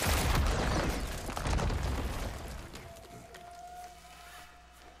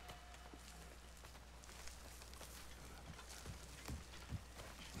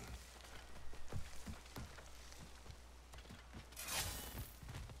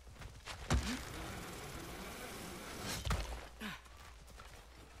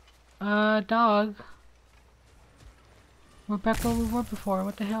 Dog. We're back where we were before.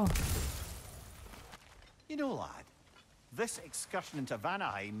 What the hell? You know, lad, this excursion into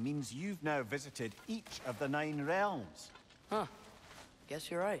Vanaheim means you've now visited each of the 9 realms. Huh. Guess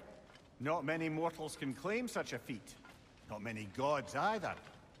you're right. Not many mortals can claim such a feat. Not many gods either.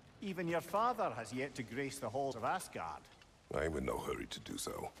 Even your father has yet to grace the halls of Asgard. I'm in no hurry to do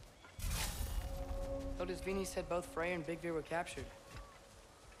so. Notice Vini said both Frey and Big Veer were captured.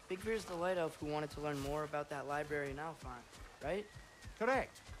 Big Veer's the light elf who wanted to learn more about that library in Alfheim, right?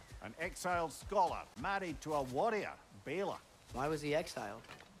 Correct. An exiled scholar married to a warrior, Bela. Why was he exiled?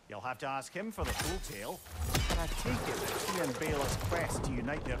 You'll have to ask him for the full tale. But I take it that he and Bela's quest to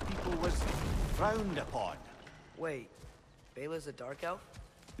unite their people was frowned upon. Wait, Bela's a dark elf?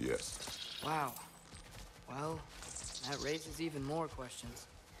 Yes. Wow. Well, that raises even more questions.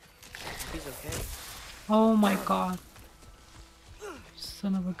 Hope he's okay. Oh my god.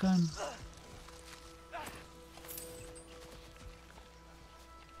 Son of a gun.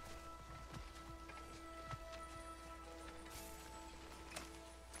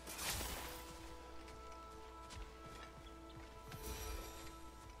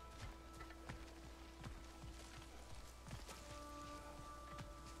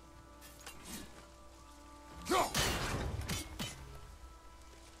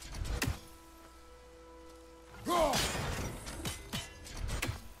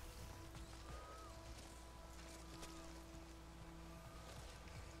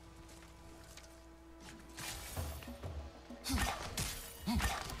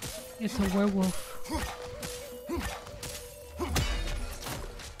 It's a werewolf.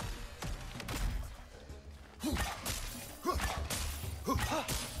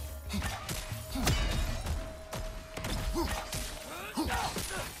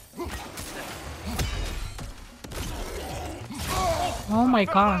 Oh my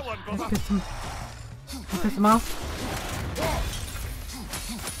god, I pissed him off.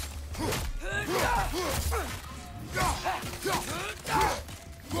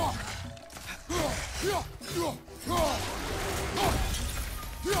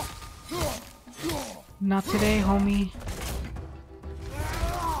 Not today, homie.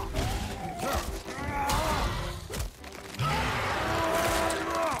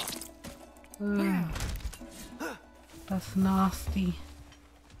 Ugh. That's nasty.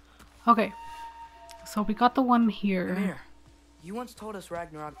 Okay, so we got the one here. Amir, you once told us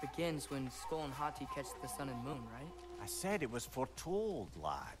Ragnarok begins when Skull and Hati catch the sun and moon, right? I said it was foretold,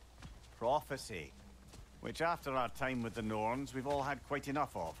 lad. Prophecy. Which after our time with the Norns, we've all had quite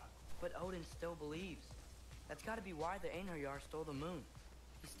enough of. But Odin still believes. That's gotta be why the Einherjar stole the moon.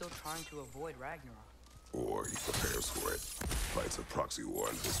 He's still trying to avoid Ragnarok. Or he prepares for it. Fights a proxy war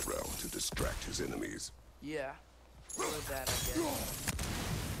in this realm to distract his enemies. Yeah. Or that, I guess.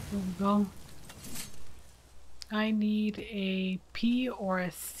 There we go. I need a P or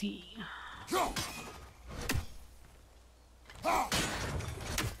a C.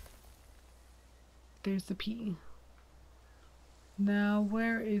 There's the P. Now,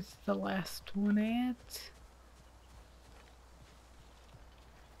 where is the last one at?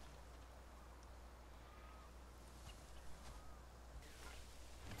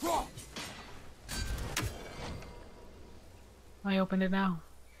 I opened it now.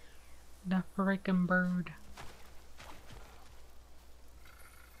 The freaking bird.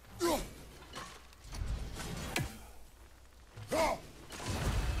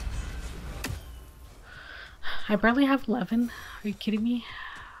 I barely have 11. Are you kidding me?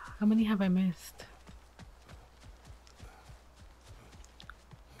 How many have I missed?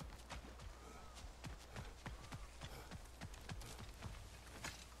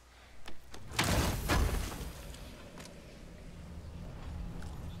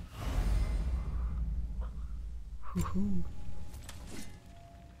 Woohoo.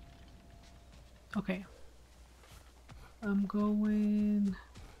 Okay. I'm going...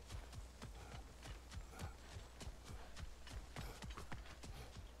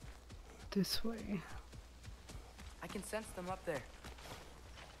 this way. I can sense them up there.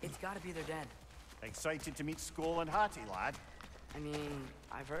 It's gotta be their den. Excited to meet Skull and Hattie, lad? I mean,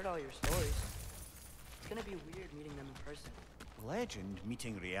 I've heard all your stories. It's gonna be weird meeting them in person. Legend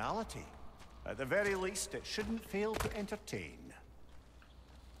meeting reality. At the very least, it shouldn't fail to entertain.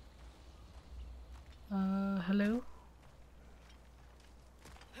 Hello?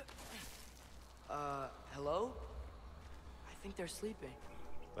 Hello? I think they're sleeping.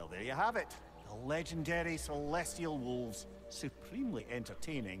 Well, there you have it. The legendary celestial wolves. Supremely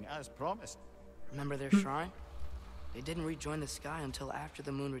entertaining, as promised. Remember their shrine? They didn't rejoin the sky until after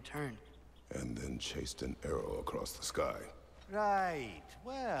the moon returned. And then chased an arrow across the sky. Right,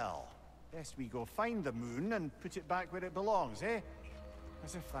 well, best we go find the moon and put it back where it belongs, eh?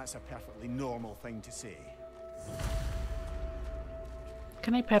 As if that's a perfectly normal thing to say.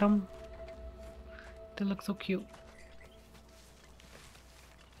 Can I pet them? They look so cute.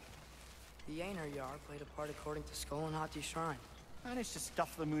 The Aener Yar played a part according to Skull and Hati's shrine. Managed to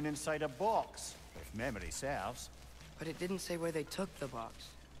stuff the moon inside a box, if memory serves. But it didn't say where they took the box.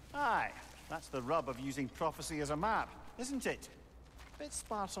 Aye, that's the rub of using prophecy as a map, isn't it? Bit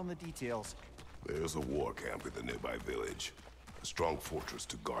sparse on the details. There's a war camp in the nearby village. A strong fortress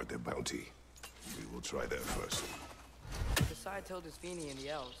to guard their bounty. We will try there first. Besides Hildisvini and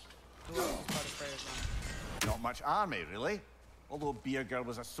the elves, who else is part of Freya's line? Not much army, really. Although Beerger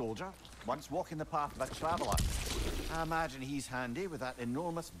was a soldier, once walking the path of a traveler. I imagine he's handy with that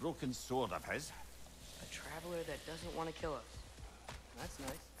enormous broken sword of his. A traveler that doesn't want to kill us. That's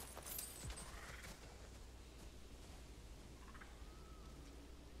nice.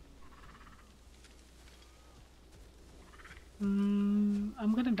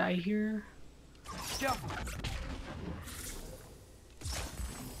 I'm gonna die here. Jump!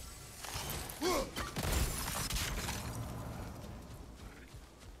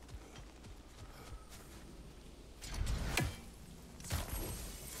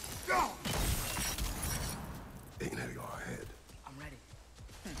 Aener Yar ahead. I'm ready.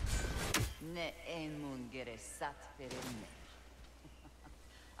 Ne emun geresat perenne.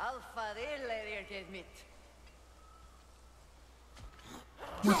 Alfa dille get mit.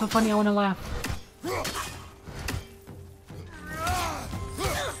 What's so funny? I wanna laugh.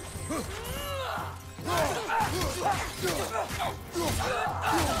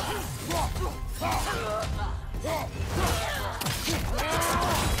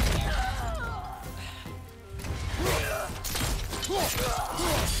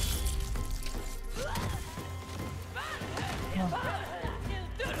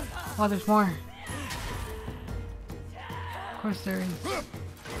 Oh, there's more. Of course there is.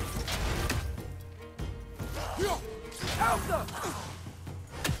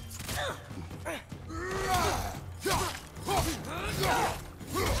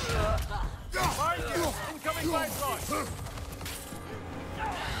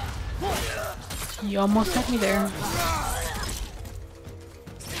 You almost had me there.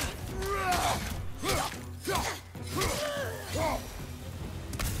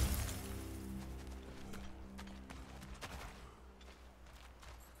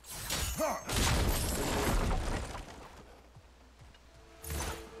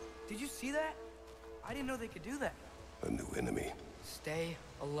 Did you see that? I didn't know they could do that. A new enemy. Stay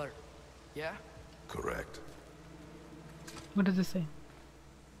alert. Yeah? Correct. What does it say?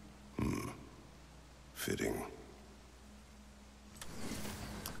 Fitting.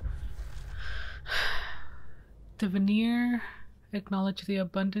 The veneer acknowledge the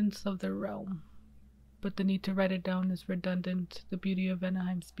abundance of the realm, but the need to write it down is redundant. The beauty of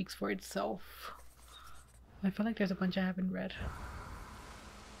Vanaheim speaks for itself. I feel like there's a bunch I haven't read,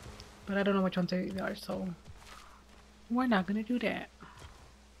 but I don't know which ones they are, so we're not gonna do that.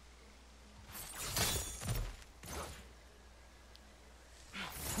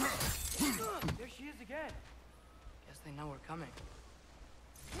 There she is again. Guess they know we're coming.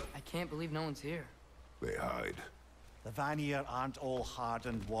 I can't believe no one's here. They hide. The Vanir aren't all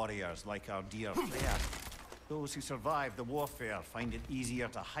hardened warriors like our dear Freya. Those who survive the warfare find it easier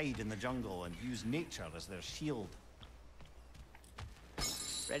to hide in the jungle and use nature as their shield.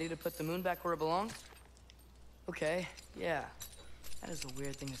 Ready to put the moon back where it belongs? Okay, yeah. That is a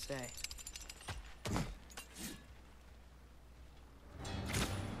weird thing to say.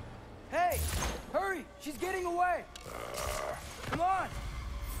 Hey! Hurry! She's getting away! Come on!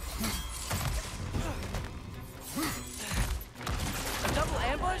 A double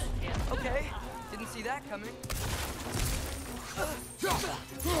ambush? Okay. Didn't see that coming.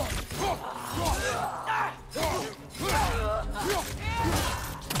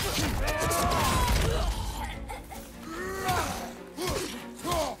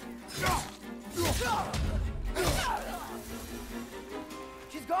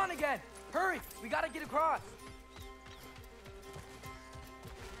 She's gone again! Hurry! We gotta get across!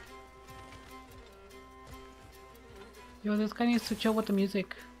 Yo, this guy needs to chill with the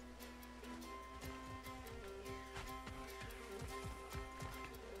music.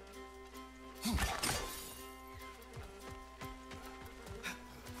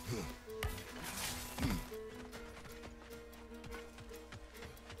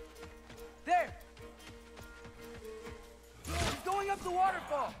 There! She's going up the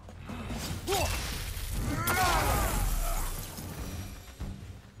waterfall!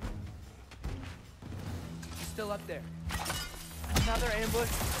 She's still up there. Another ambush?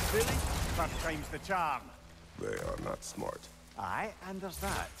 Really? Third time's the charm. They are not smart. Aye, and there's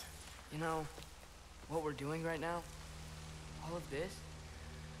that. You know, what we're doing right now, all of this,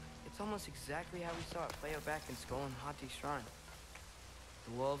 it's almost exactly how we saw it play out back in Skull and Hati's shrine.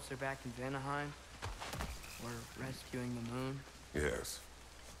 The wolves are back in Vanaheim. We're rescuing the moon. Yes.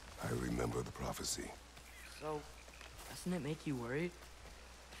 I remember the prophecy. So, doesn't it make you worried?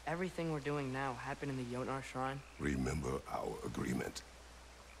 If everything we're doing now happened in the Jotnar shrine? Remember our agreement.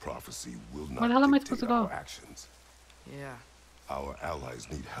 Prophecy will not Where the hell am I dictate supposed to go? our actions. Yeah. Our allies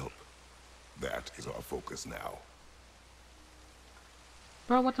need help. That is our focus now.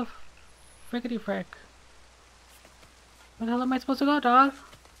 Bro, what the frickety frick? Where the hell am I supposed to go, dog?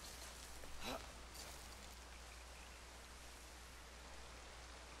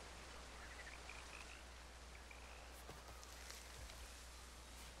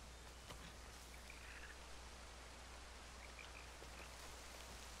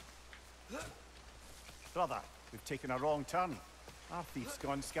 Brother, we've taken a wrong turn. Our thief's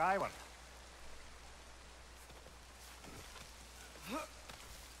gone skyward.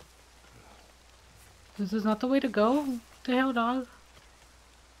 This is not the way to go. What the hell, dog?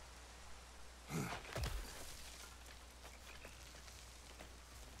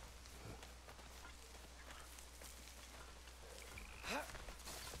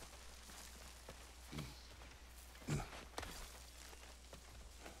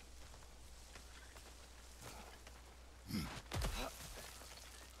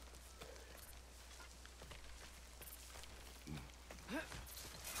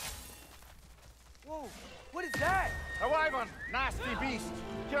 Whoa, what is that? A wyvern! Nasty beast!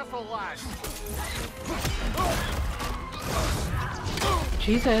 Careful, lad!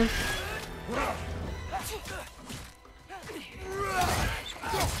 Jesus.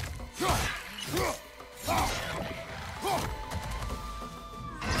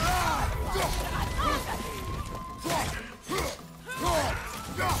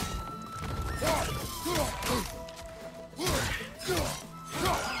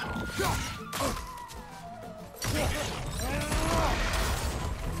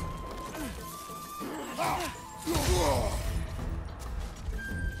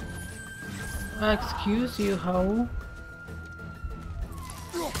 Excuse you, ho.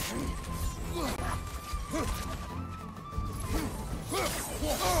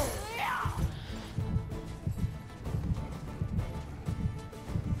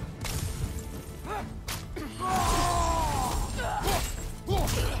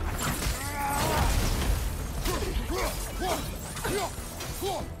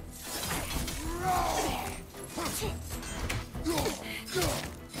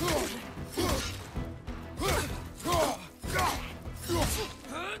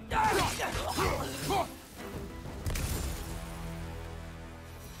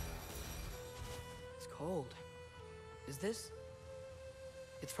 cold. Is this?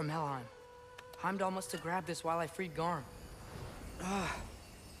 It's from Helheim. Heimdall must have grabbed this while I freed Garm. I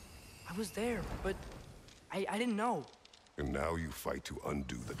was there, but I didn't know. And now you fight to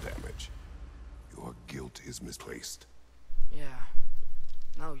undo the damage. Your guilt is misplaced. Yeah.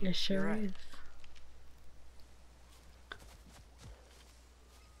 No, It you're sure right. is.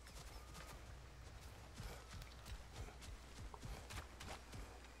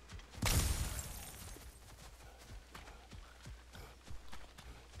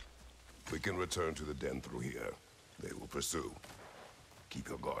 We can return to the den through here. They will pursue. Keep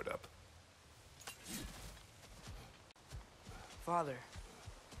your guard up. Father,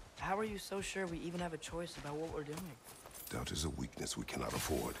 how are you so sure we even have a choice about what we're doing? Doubt is a weakness we cannot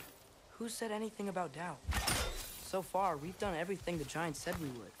afford. Who said anything about doubt? So far, we've done everything the Giants said we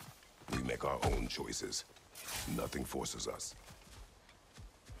would. We make our own choices. Nothing forces us.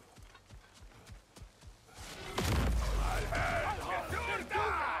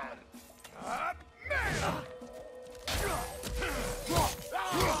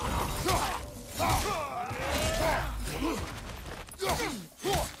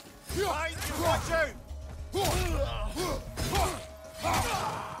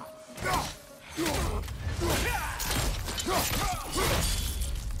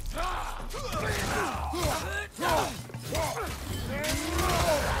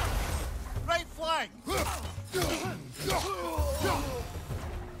 Right flank!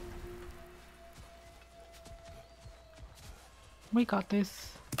 We got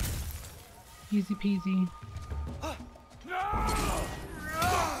this. Easy peasy.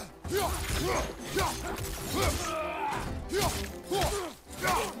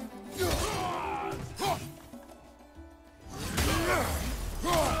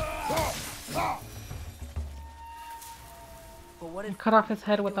 But what if Cut off his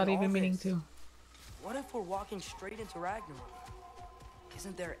head we're without doing even all meaning this? to. What if we're walking straight into Ragnarok?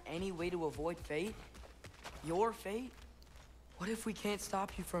 Isn't there any way to avoid fate? Your fate? What if we can't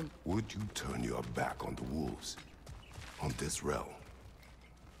stop you from... Would you turn your back on the wolves? On this realm?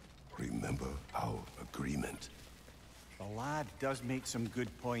 Remember our agreement. The lad does make some good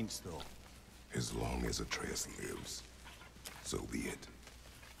points, though. As long as Atreus lives, so be it.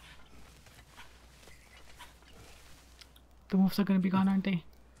 The wolves are gonna be gone, aren't they?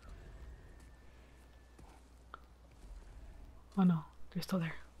 Oh no, they're still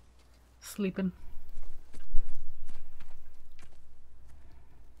there. Sleeping.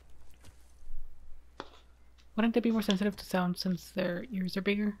 Wouldn't they be more sensitive to sound since their ears are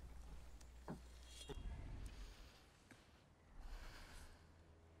bigger?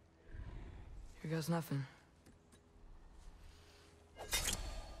 Here goes nothing.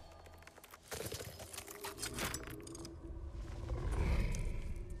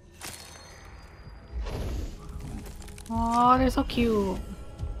 Oh, they're so cute.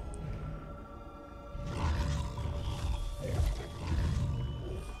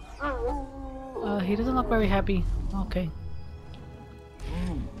 He doesn't look very happy. Okay.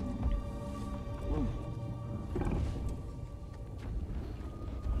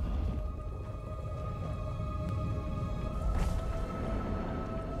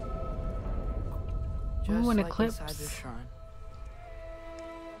 Just Ooh, an like eclipse. inside this shrine.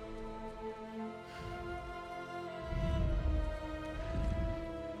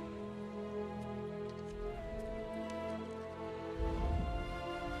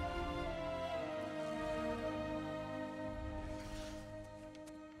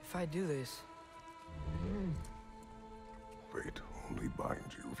 If I do this, Fate only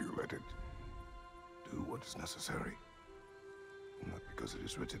binds you if you let it. Do what is necessary. Not because it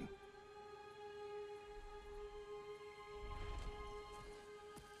is written.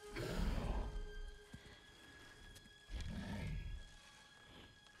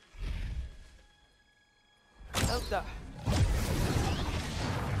 Elsa.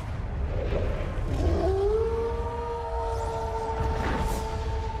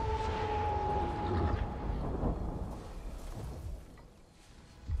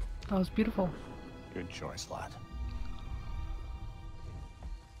 That was beautiful. Good choice, lad.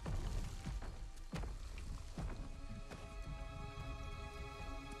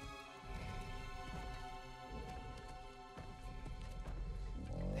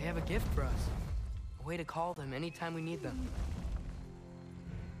 They have a gift for us. A way to call them anytime we need them.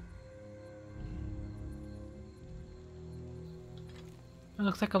 It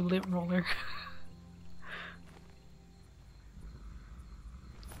looks like a lit roller.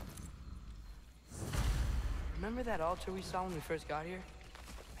 Remember that altar we saw when we first got here?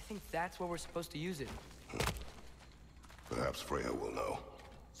 I think that's where we're supposed to use it. Perhaps Freya will know.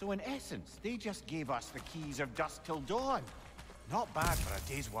 So in essence, they just gave us the keys of dusk till dawn. Not bad for a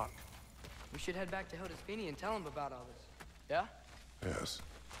day's work. We should head back to Hildesfini and tell him about all this. Yeah? Yes.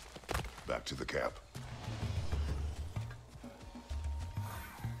 Back to the camp.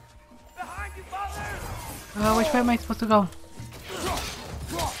 Behind you, father! Which way am I supposed to go?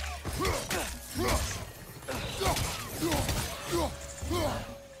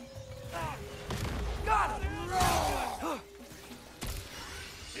 Got him!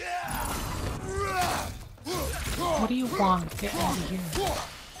 What do you want? Get out of here.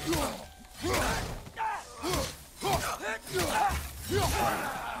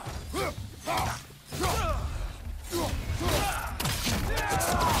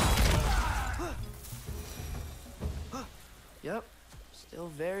 Yep. Still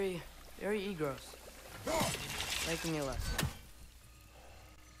very egros. Making me less.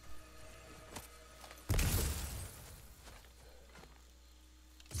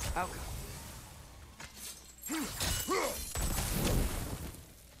 Alcohol.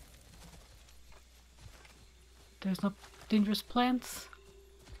 There's no dangerous plants.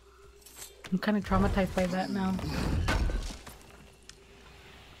 I'm kind of traumatized by that now.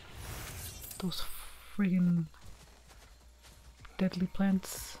 Those friggin' deadly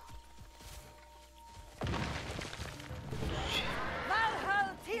plants.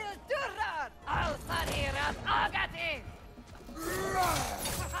 Valhall til Durrar! Alsarirat agati!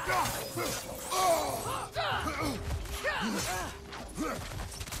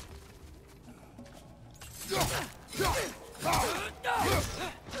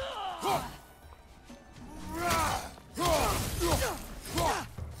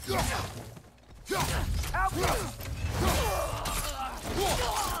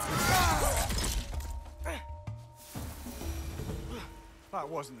 That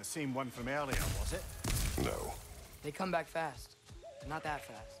wasn't the same one from earlier, was it? No. They come back fast. Not that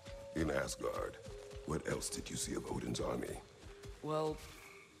fast. In Asgard, what else did you see of Odin's army? Well,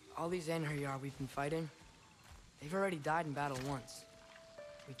 all these Einherjar we've been fighting, they've already died in battle once.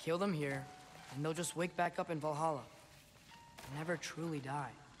 We kill them here, and they'll just wake back up in Valhalla. They never truly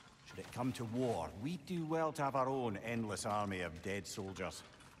die. Should it come to war, we do well to have our own endless army of dead soldiers.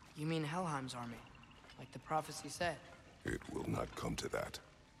 You mean Helheim's army, like the prophecy said? It will not come to that.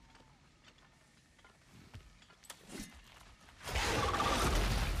 Shield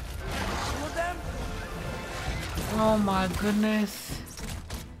them? Oh my goodness.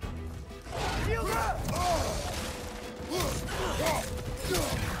 Shield them!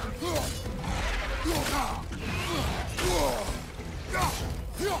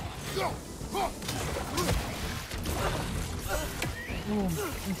 Ooh,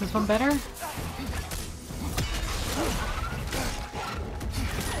 is this one better?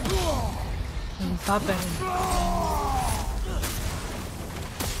 It's not better.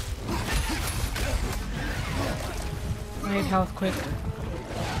 I need health quick.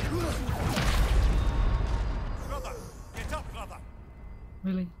 Brother! Get up, brother!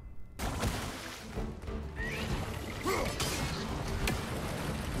 Really?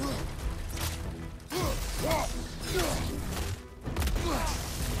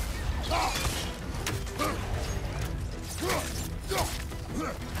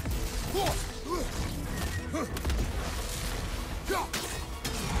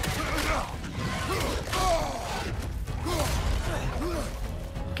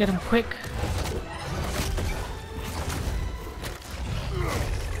 Get him quick.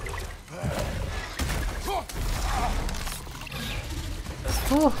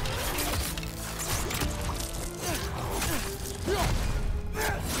 Oh.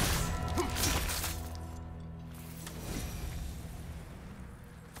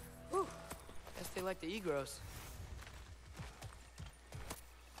 Guess they like the egros.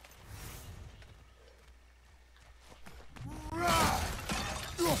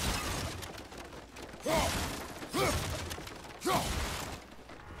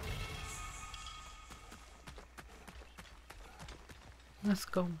 Let's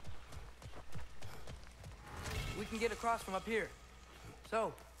go. We can get across from up here.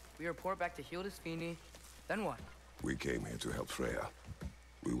 So, we report back to Hildesfini, then what? We came here to help Freya.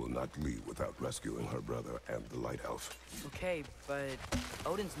 We will not leave without rescuing her brother and the Light Elf. Okay, but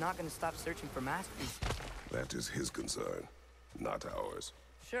Odin's not gonna stop searching for masterpieces. That is his concern, not ours.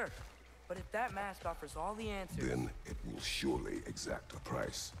 Sure, but if that mask offers all the answers... Then it will surely exact a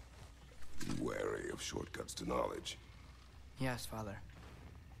price. Be wary of shortcuts to knowledge. Yes, Father.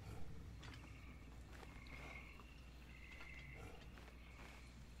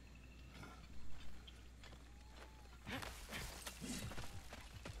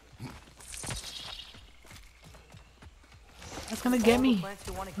 it's gonna get All the me. plants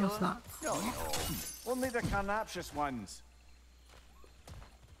who want to No, kill it's not. No, no. Only the carnassious ones.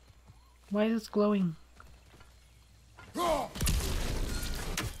 Why is this glowing?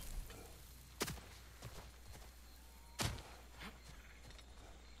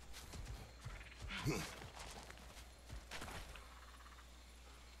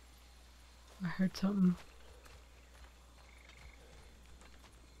 I heard something.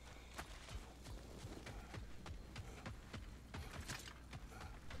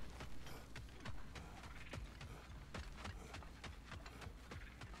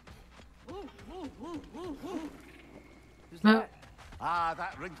 Who's that? Ah,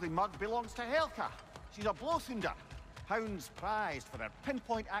 that wrinkly mug belongs to Helka. She's a blowthunder. Hounds prized for their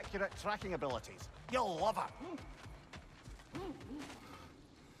pinpoint accurate tracking abilities. You'll love her.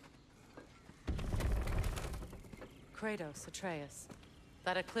 Kratos, Atreus.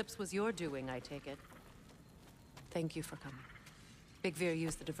 That eclipse was your doing, I take it. Thank you for coming. Big Veer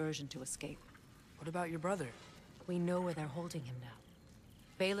used the diversion to escape. What about your brother? We know where they're holding him now.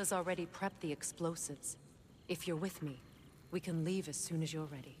 Bela's already prepped the explosives. If you're with me, we can leave as soon as you're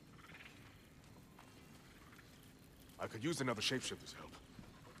ready. I could use another shapeshifter's help.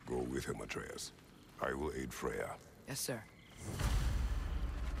 Go with him, Atreus. I will aid Freya. Yes, sir.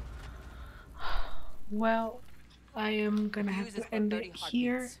 Well, I am gonna have Uses to end 30 it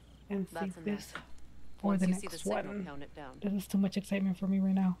here heartbeats. and That's save this enough. for Once the you see the next signal, one. count it down. This is too much excitement for me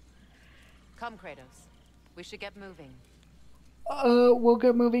right now. Come, Kratos. We should get moving. We'll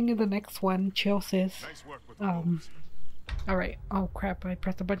get moving in the next one. Chill, sis. Nice work with the bones. Alright. Oh crap, I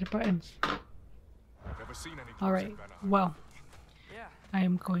pressed a bunch of buttons. Never seen any Alright, well, I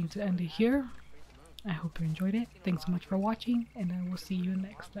am going to end it here. I hope you enjoyed it. Thanks so much for watching, and I will see you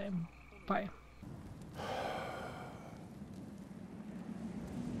next time. Bye.